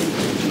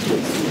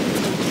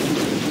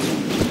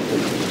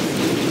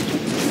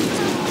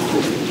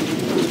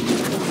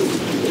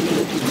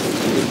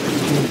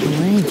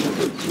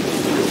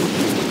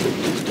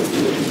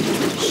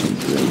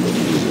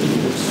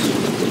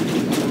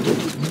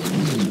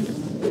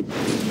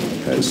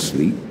 Has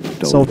sleep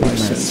dulled Salty my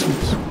mess.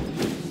 senses?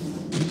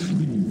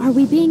 Are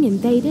we being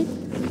invaded?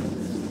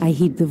 I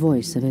heed the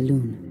voice of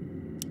Elune.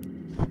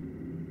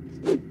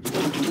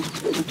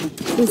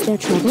 Is there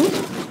trouble?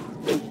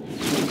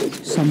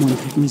 Someone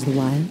threatens the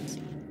wilds.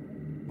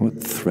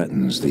 What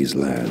threatens these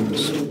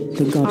lands?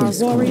 The Our goddess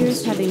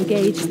warriors calls. have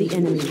engaged the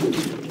enemy.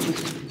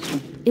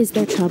 Is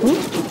there trouble?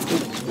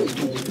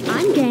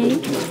 I'm game.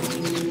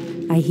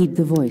 I heed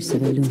the voice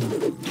of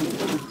Elune.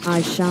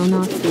 I shall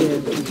not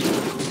fear.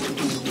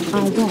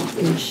 I walk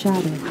in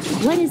shadow.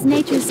 What is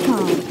nature's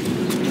call?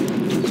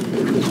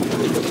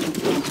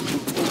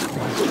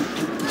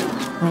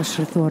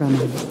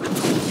 Ashrathoraman.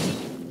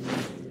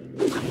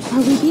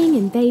 Are we being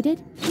invaded?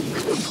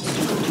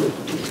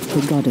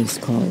 The goddess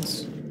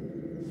calls.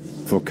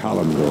 For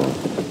Kalimdor.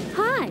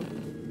 Hi.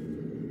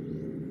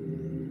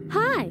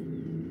 Hi.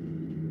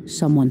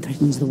 Someone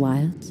threatens the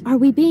wilds. Are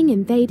we being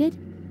invaded?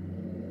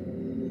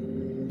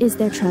 Is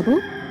there trouble?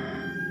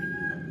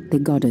 The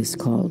goddess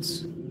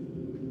calls.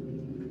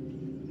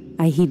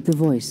 I heed the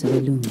voice of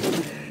Elune.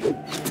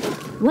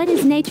 What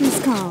is nature's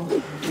call?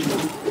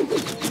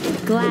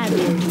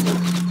 Gladly.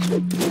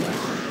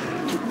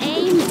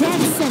 Aim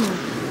dead center.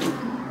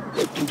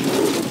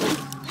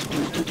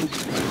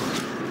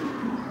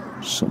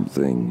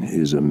 Something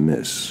is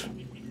amiss.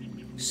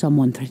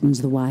 Someone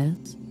threatens the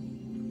wilds.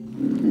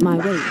 My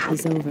wait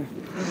is over.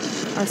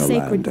 Our The sacred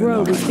land and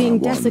grove I is being are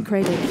one.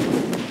 desecrated.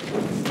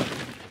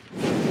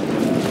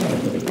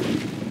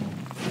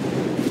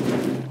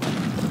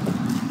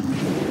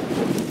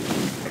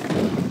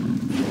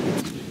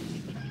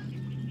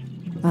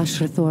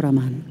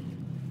 Ashrathoraman.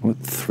 What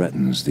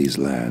threatens these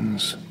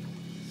lands?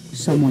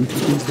 Someone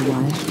threatens the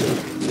wilds.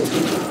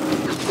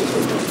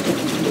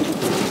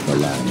 The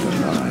land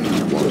and I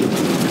are one.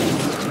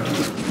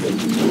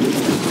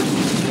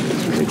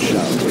 It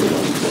shall be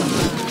one.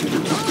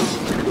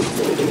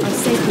 Our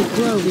sacred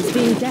grove is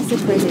being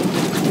desecrated.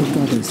 The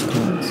goddess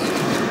calls.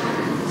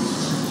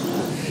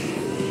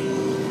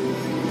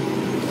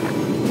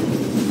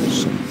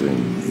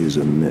 Something is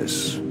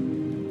amiss.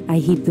 I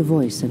heed the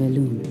voice of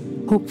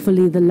Elune.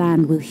 Hopefully the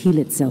land will heal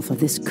itself of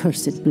this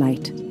cursed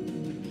blight.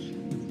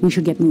 We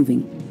should get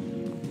moving.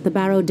 The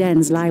barrow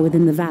dens lie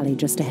within the valley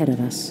just ahead of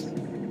us.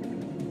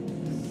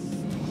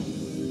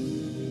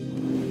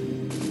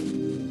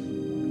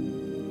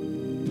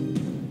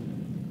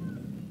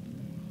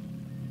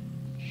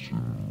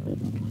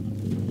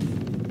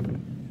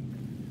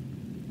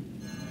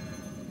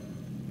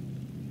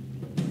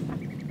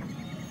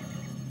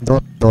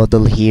 Don't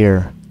dawdle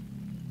here.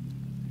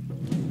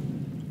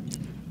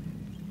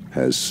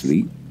 Has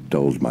sleep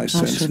dulled my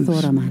senses?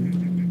 Ashrathoraman.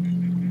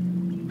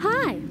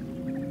 Hi.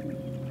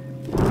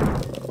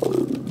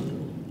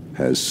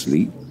 Has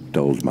sleep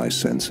dulled my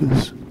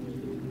senses?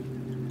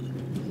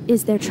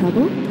 Is there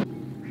trouble?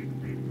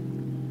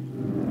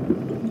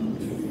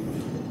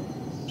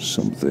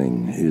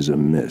 Something is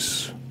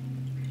amiss.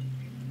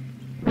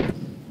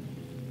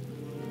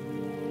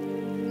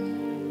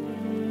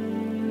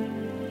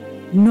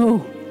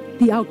 No!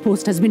 The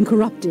outpost has been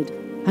corrupted,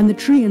 and the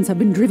Treants have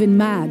been driven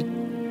mad.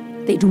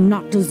 They do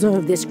not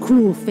deserve this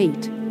cruel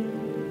fate.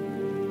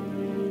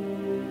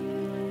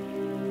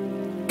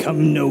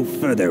 Come no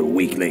further,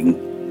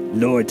 weakling.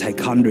 Lord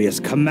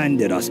Tichondrius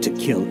commanded us to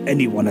kill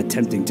anyone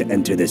attempting to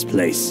enter this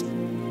place.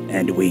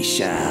 And we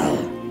shall.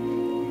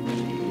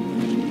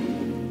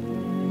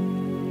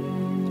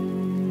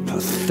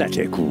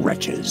 Pathetic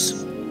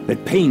wretches.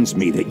 It pains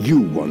me that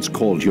you once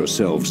called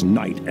yourselves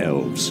night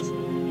elves.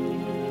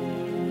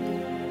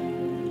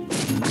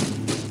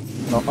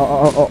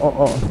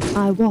 Oh.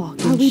 I walk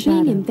Are in we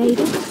shadow. being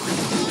invaded?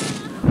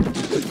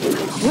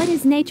 What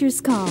is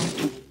nature's call?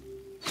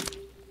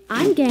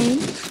 I'm game.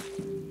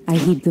 I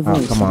heed the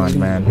voice. Oh, come of on, Elune.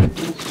 man.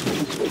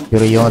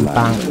 You're your The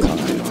land tank.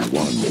 and I are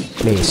one.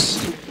 Please.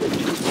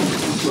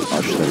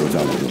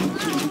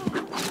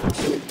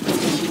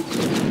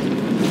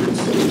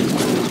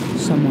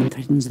 Someone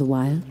threatens the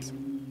wilds.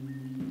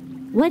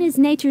 What is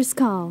nature's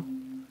call?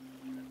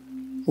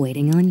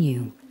 Waiting on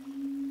you.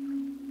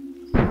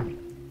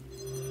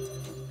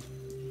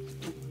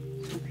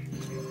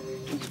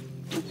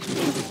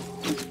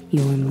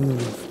 Your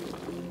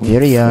move.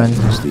 Here yan.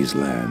 Threatens these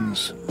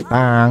lands?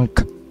 Tank.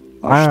 Tank.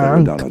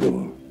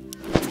 Ashtaradalado.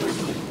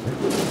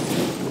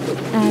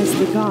 As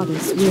the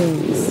goddess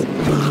wills.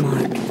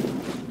 Mark.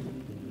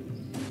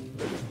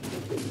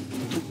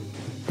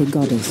 The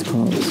goddess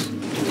calls.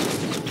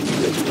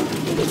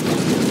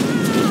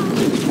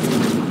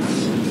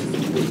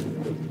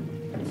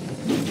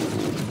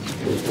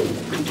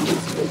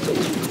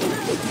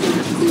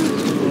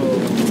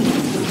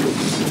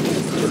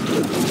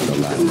 The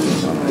land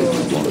and I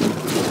are one.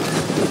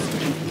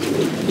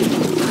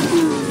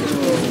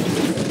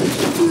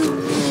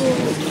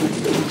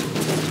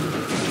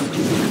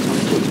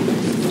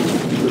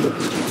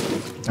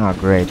 Oh,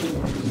 great.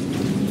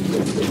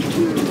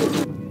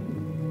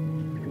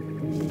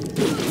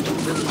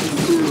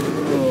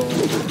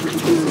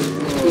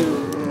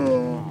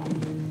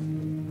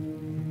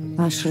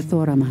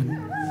 Ashrathoraman.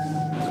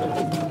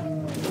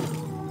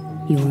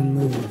 Your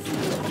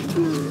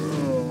move.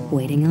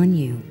 Waiting on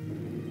you.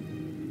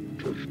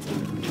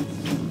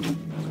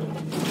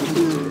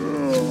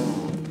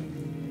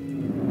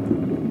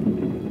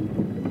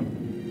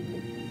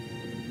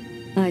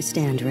 I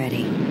stand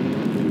ready.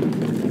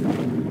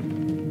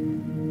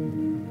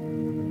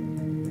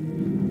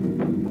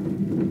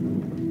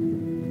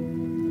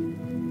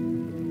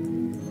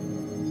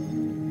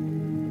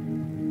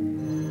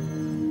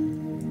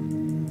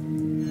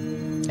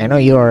 I know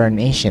you are an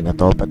ancient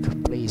at all, but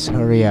please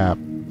hurry up.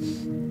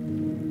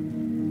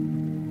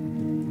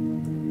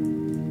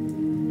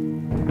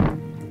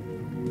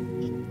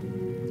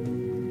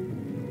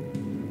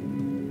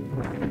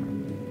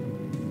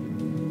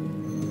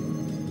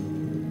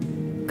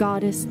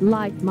 Goddess,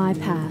 light my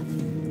path.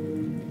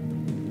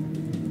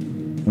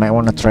 Might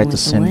want to try to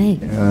What's the way?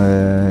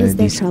 send Is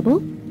there trouble?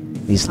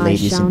 these I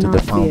ladies shall into the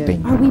not fear.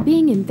 fountain. Are we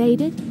being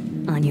invaded?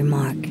 On your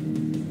mark.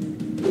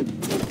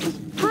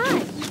 Hi!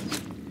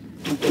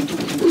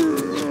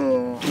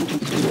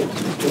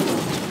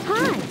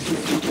 Hi!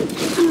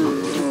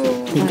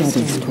 The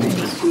goddess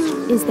cries.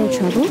 Is there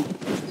trouble?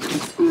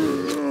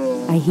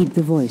 I heed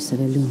the voice of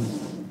Elune.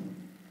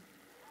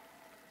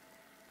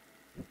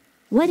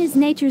 What is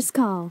nature's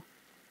call?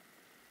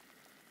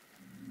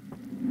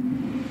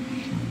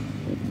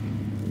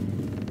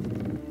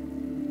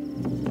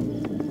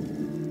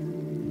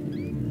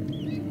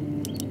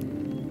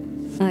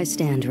 I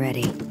stand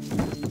ready.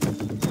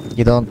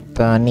 You don't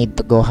need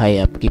to go high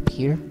up. Keep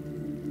here.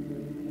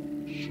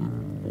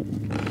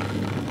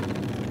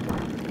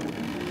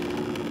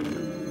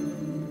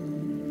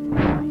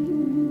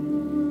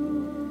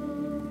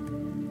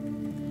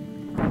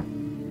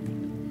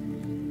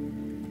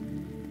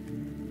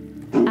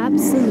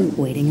 Absolute.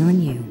 Waiting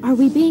on you. Are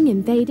we being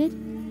invaded?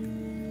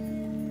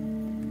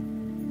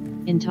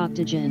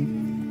 Intoctogen.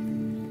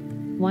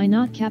 Why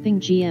not capping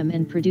GM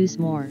and produce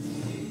more?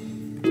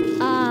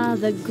 Ah,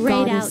 the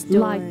great Goddess,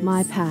 outdoors. light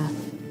my path.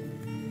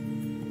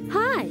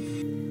 Hi!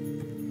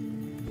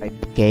 Your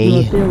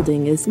 5k.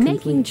 building is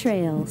Making complete.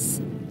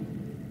 trails.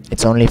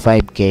 It's only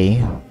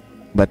 5k,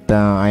 but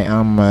I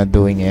am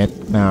doing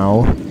it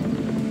now.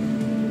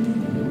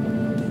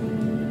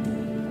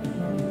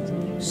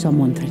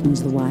 Someone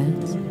threatens the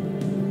wilds.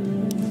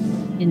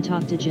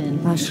 Intoctogen.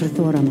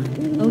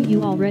 Ashrathoraman. Oh,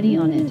 you already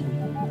on it.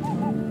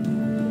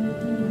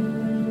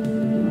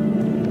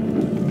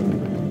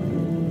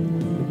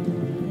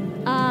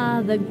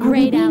 Ah, the Are we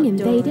great being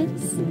outdoors. invaded?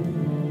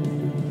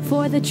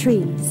 For the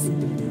trees.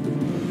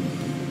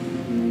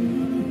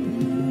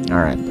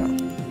 Alright.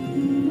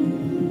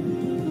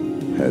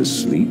 Has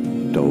sleep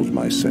dulled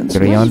my senses?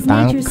 Three What on is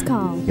tank. nature's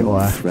call?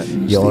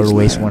 Threatens You these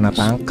always wanna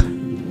lands. tank.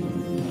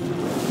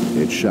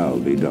 It shall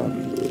be done.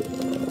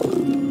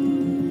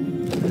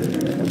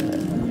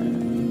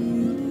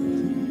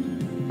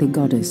 The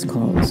goddess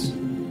calls.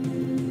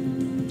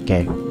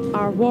 Okay.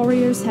 Our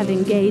warriors have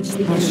engaged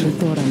the enemy.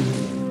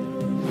 Ashrathoraman.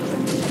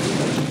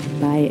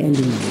 By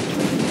Elune.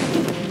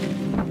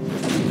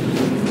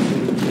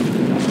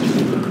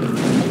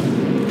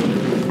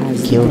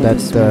 As the Kill that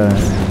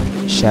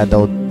goddess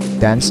shadow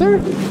dancer?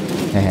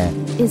 Heh.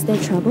 Is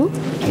there trouble?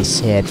 I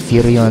said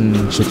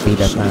Furion should be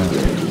the tank.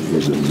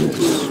 Is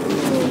amiss.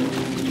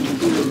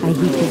 I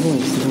heed the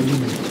voice of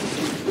Elune.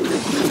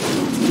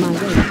 My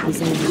way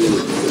is ended.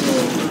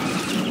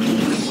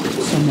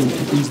 Someone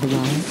threatens the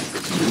wild.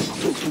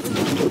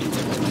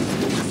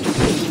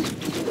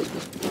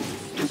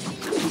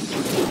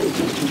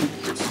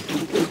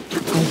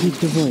 I heed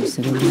the voice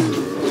of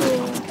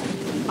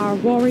Elune. Our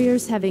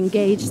warriors have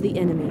engaged the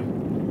enemy.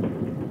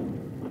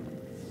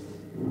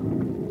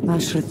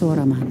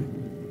 Ashrathoraman.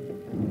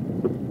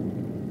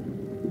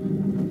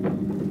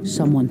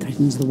 Someone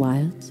threatens the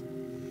wilds.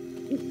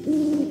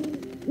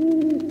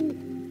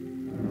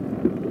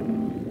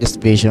 Just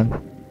vision.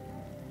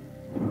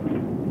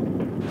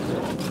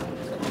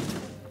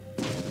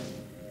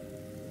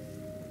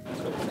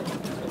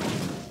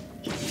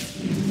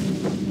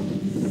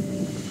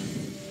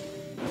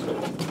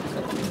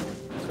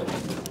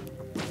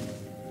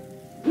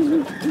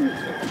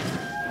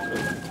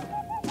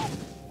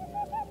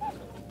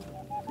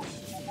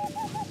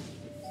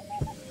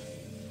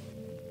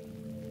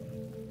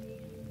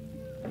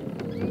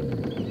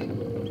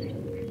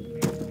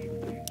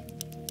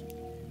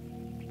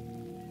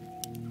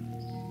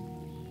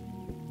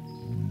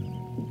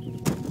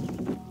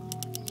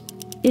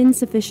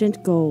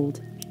 Insufficient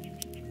gold.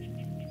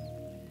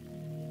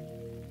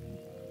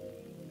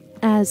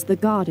 As the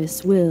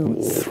goddess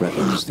wills.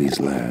 Threatens these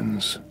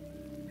lands.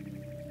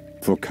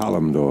 For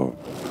Kalimdor,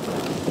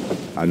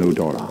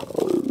 Anudora.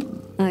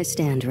 I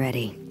stand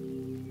ready.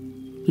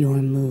 Your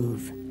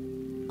move.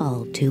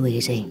 All too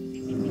easy.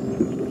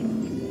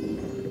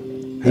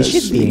 This Has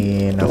should be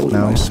sleep enough dulled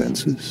now. my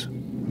senses?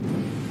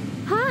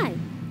 Hi!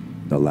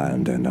 The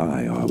land and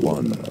I are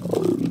one.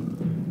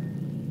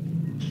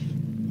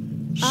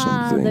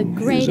 Ah, the Something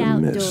great is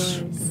amiss.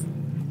 outdoors.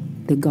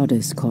 The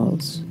goddess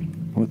calls.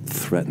 What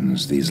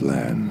threatens these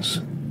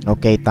lands?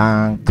 Okay,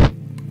 tank.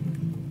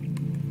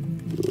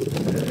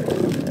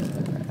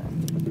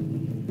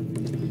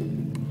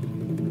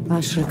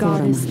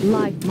 Goddess,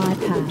 light my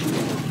path.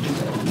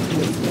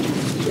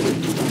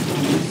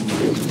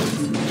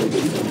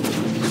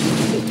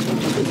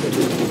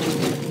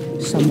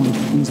 Someone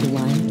threatens the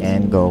wild.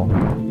 And go.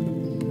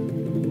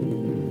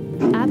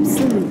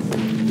 Absolutely.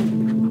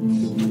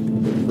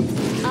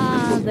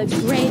 Ah, the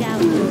great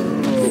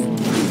outdoors.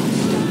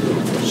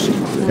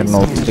 There are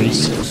no trees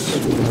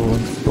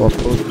to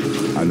approach.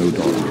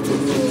 Anudora.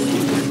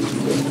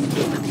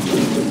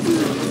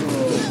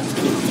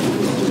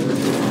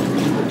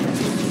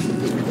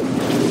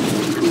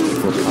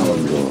 For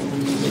Kalamdor.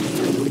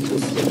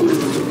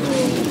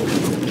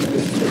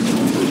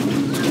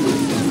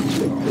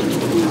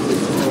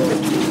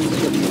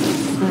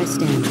 I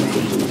stand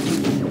ready.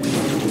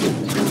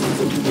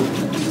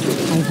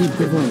 I heed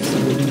the voice of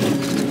the wind.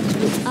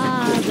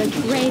 Ah, the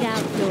great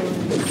outdoors.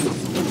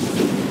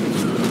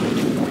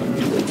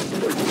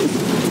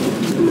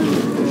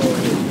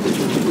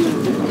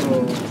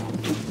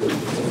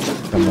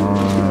 Come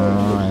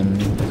on.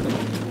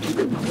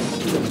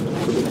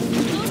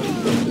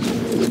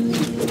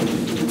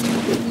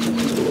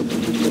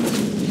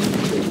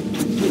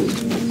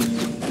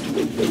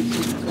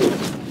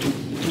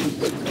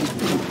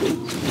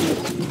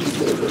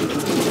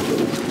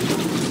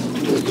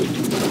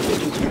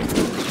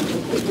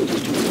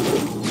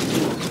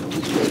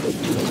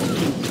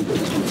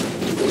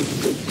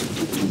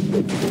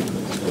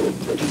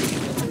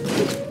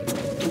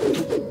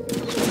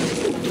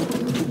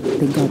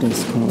 The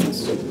goddess calls.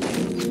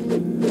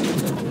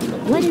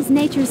 What is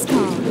nature's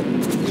call?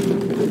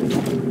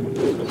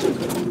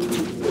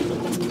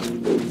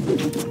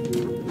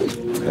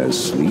 Has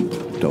sleep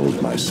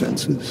dulled my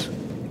senses?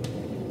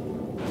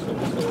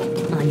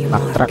 On your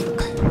mark. Backtrack.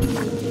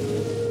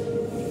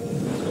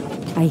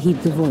 I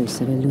heed the voice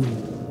of Elun.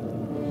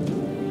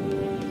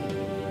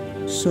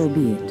 So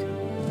be it.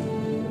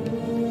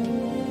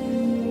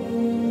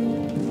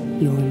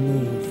 Your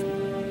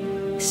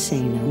move.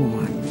 Say no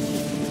more.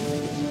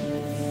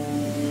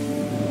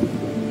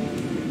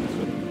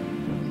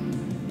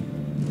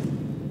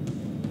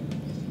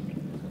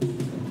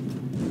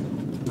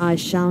 I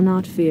shall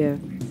not fear.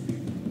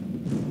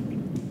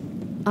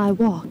 I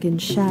walk in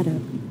shadow.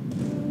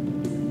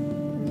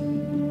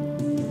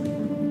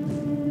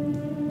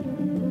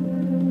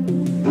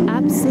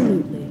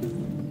 Absolutely.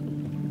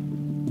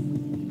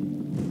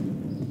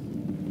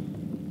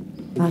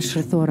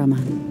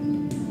 Ashrathoraman.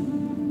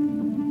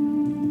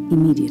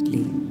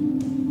 Immediately.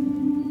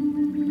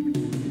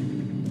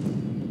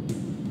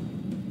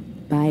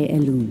 By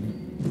Elun.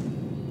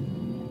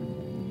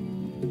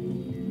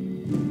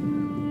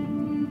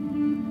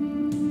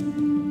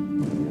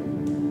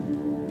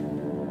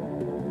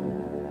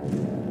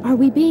 Are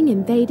we being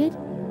invaded?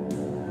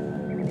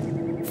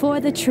 For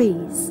the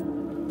trees.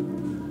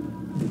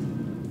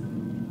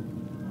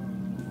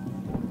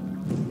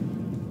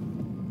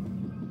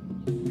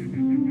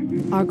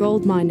 Our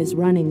gold mine is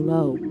running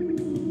low.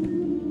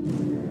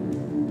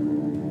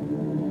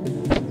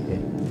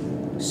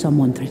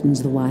 Someone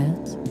threatens the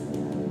wilds.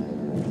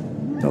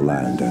 The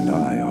land and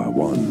I are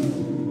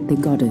one. The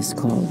goddess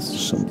calls.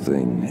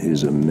 Something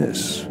is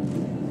amiss.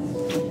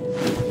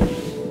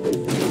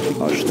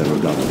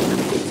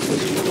 Ashtarodana.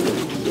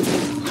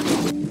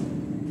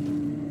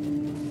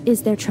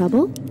 Is there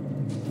trouble?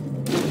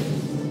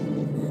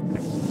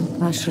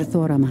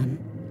 Ashrathoraman.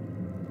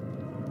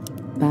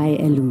 By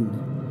Elun.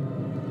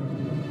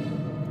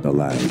 The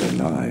land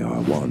and I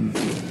are one.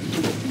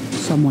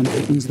 Someone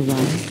threatens the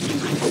wild.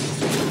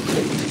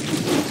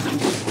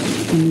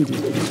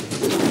 Immediately.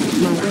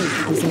 My wait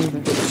is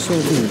over. So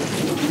be it.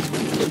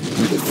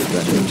 It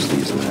threatens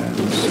these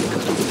lands.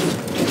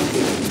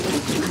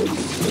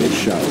 It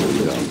shall be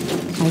done.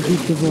 I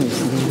heed the voice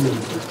of Elun.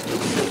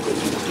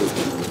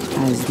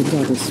 As the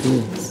goddess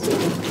wills.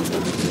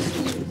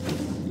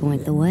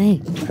 Point the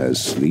way.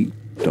 Has sleep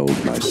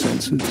dulled my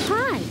senses?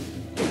 Hi!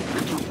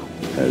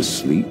 Has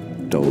sleep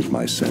dulled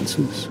my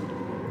senses?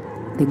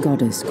 The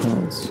goddess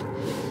calls.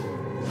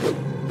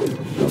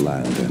 The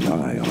land and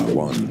I are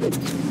one.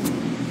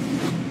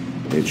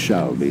 It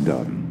shall be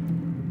done.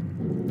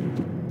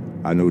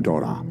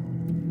 Anudora.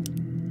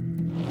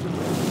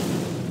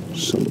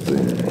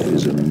 Something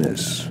is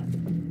amiss.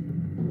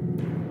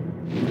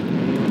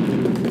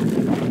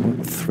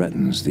 What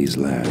threatens these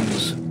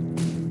lands?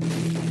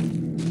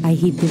 I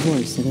heed the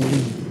voice of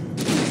Elun.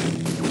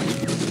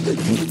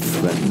 What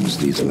threatens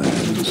these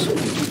lands?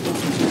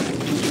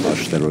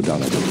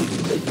 Ashtarodana.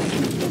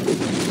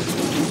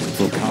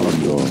 For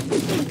Kalamdor.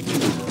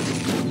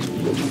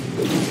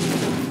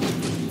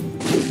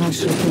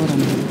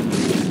 Ashrathoraman.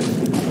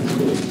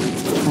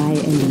 By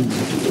Elun.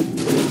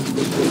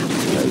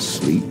 Has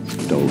sleep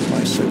dulled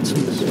my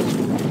senses?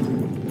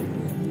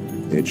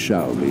 It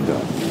shall be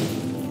done.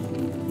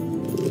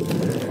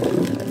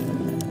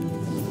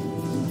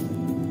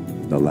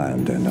 The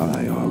land and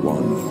I are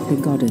one.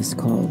 The goddess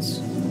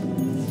calls.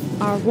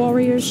 Our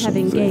warriors have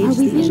engaged. Are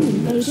we being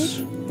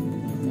invaded?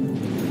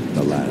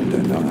 The land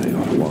and I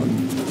are one.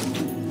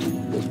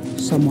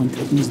 Someone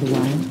threatens the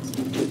wilds.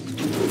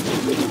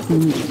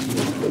 Immediately.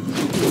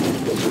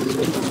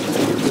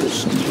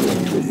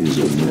 Something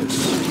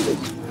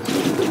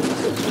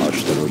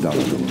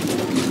Dalador.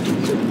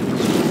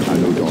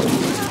 Anudor.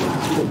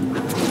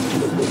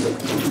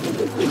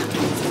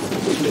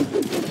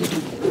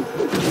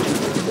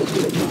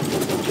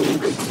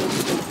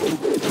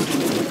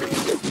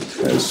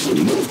 Has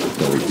sleep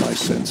dulled my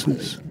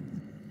senses?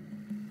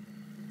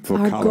 For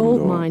Our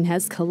gold Kalimdor, mine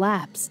has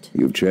collapsed.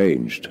 you've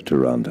changed,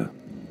 Tyrande.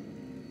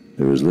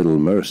 There is little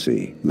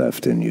mercy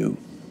left in you.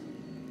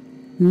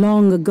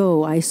 Long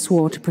ago, I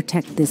swore to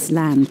protect this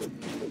land.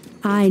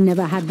 I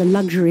never had the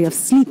luxury of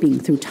sleeping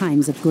through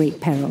times of great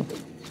peril.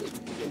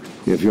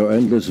 If your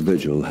endless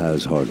vigil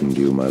has hardened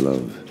you, my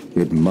love,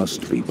 it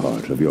must be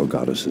part of your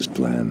goddess's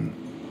plan.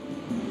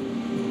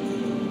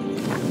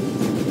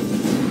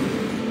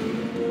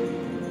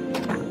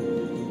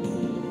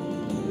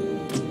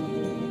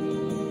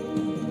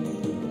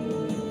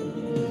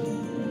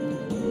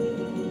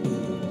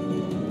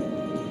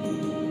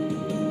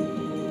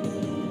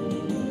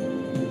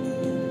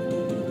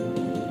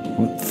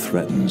 What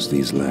threatens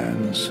these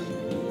lands?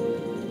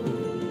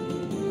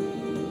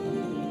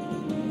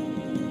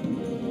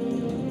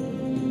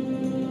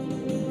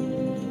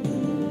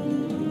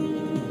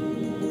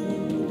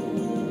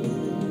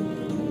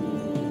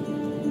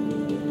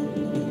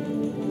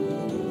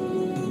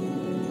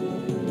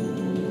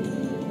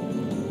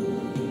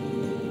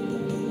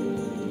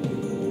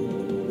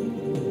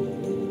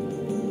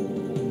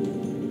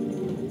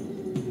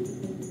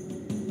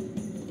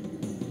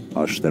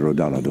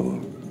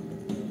 Ashtherodanador.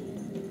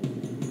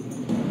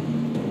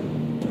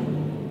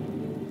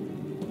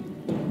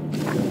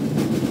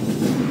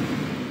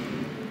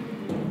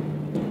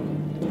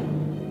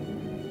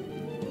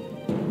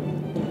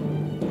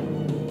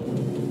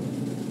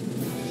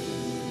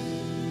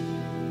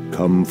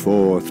 Come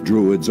forth,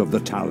 Druids of the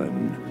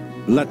Talon.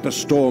 Let the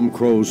storm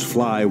crows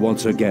fly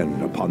once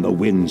again upon the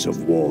winds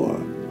of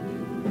war.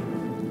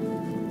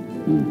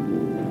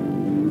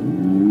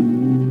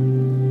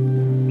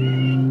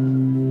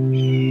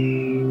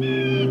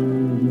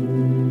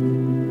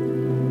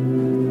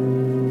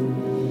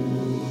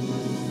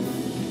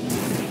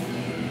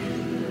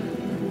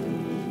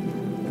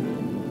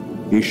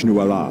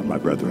 Ishnu Allah, my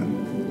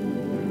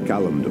brethren.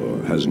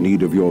 Kalimdor has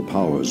need of your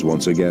powers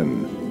once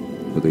again,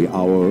 for the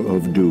hour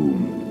of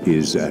doom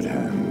is at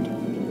hand.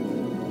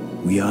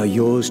 We are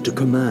yours to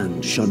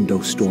command, Shundo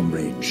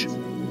Stormrage.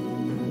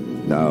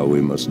 Now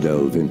we must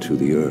delve into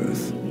the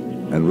earth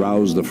and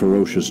rouse the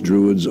ferocious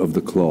Druids of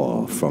the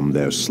Claw from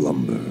their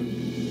slumber.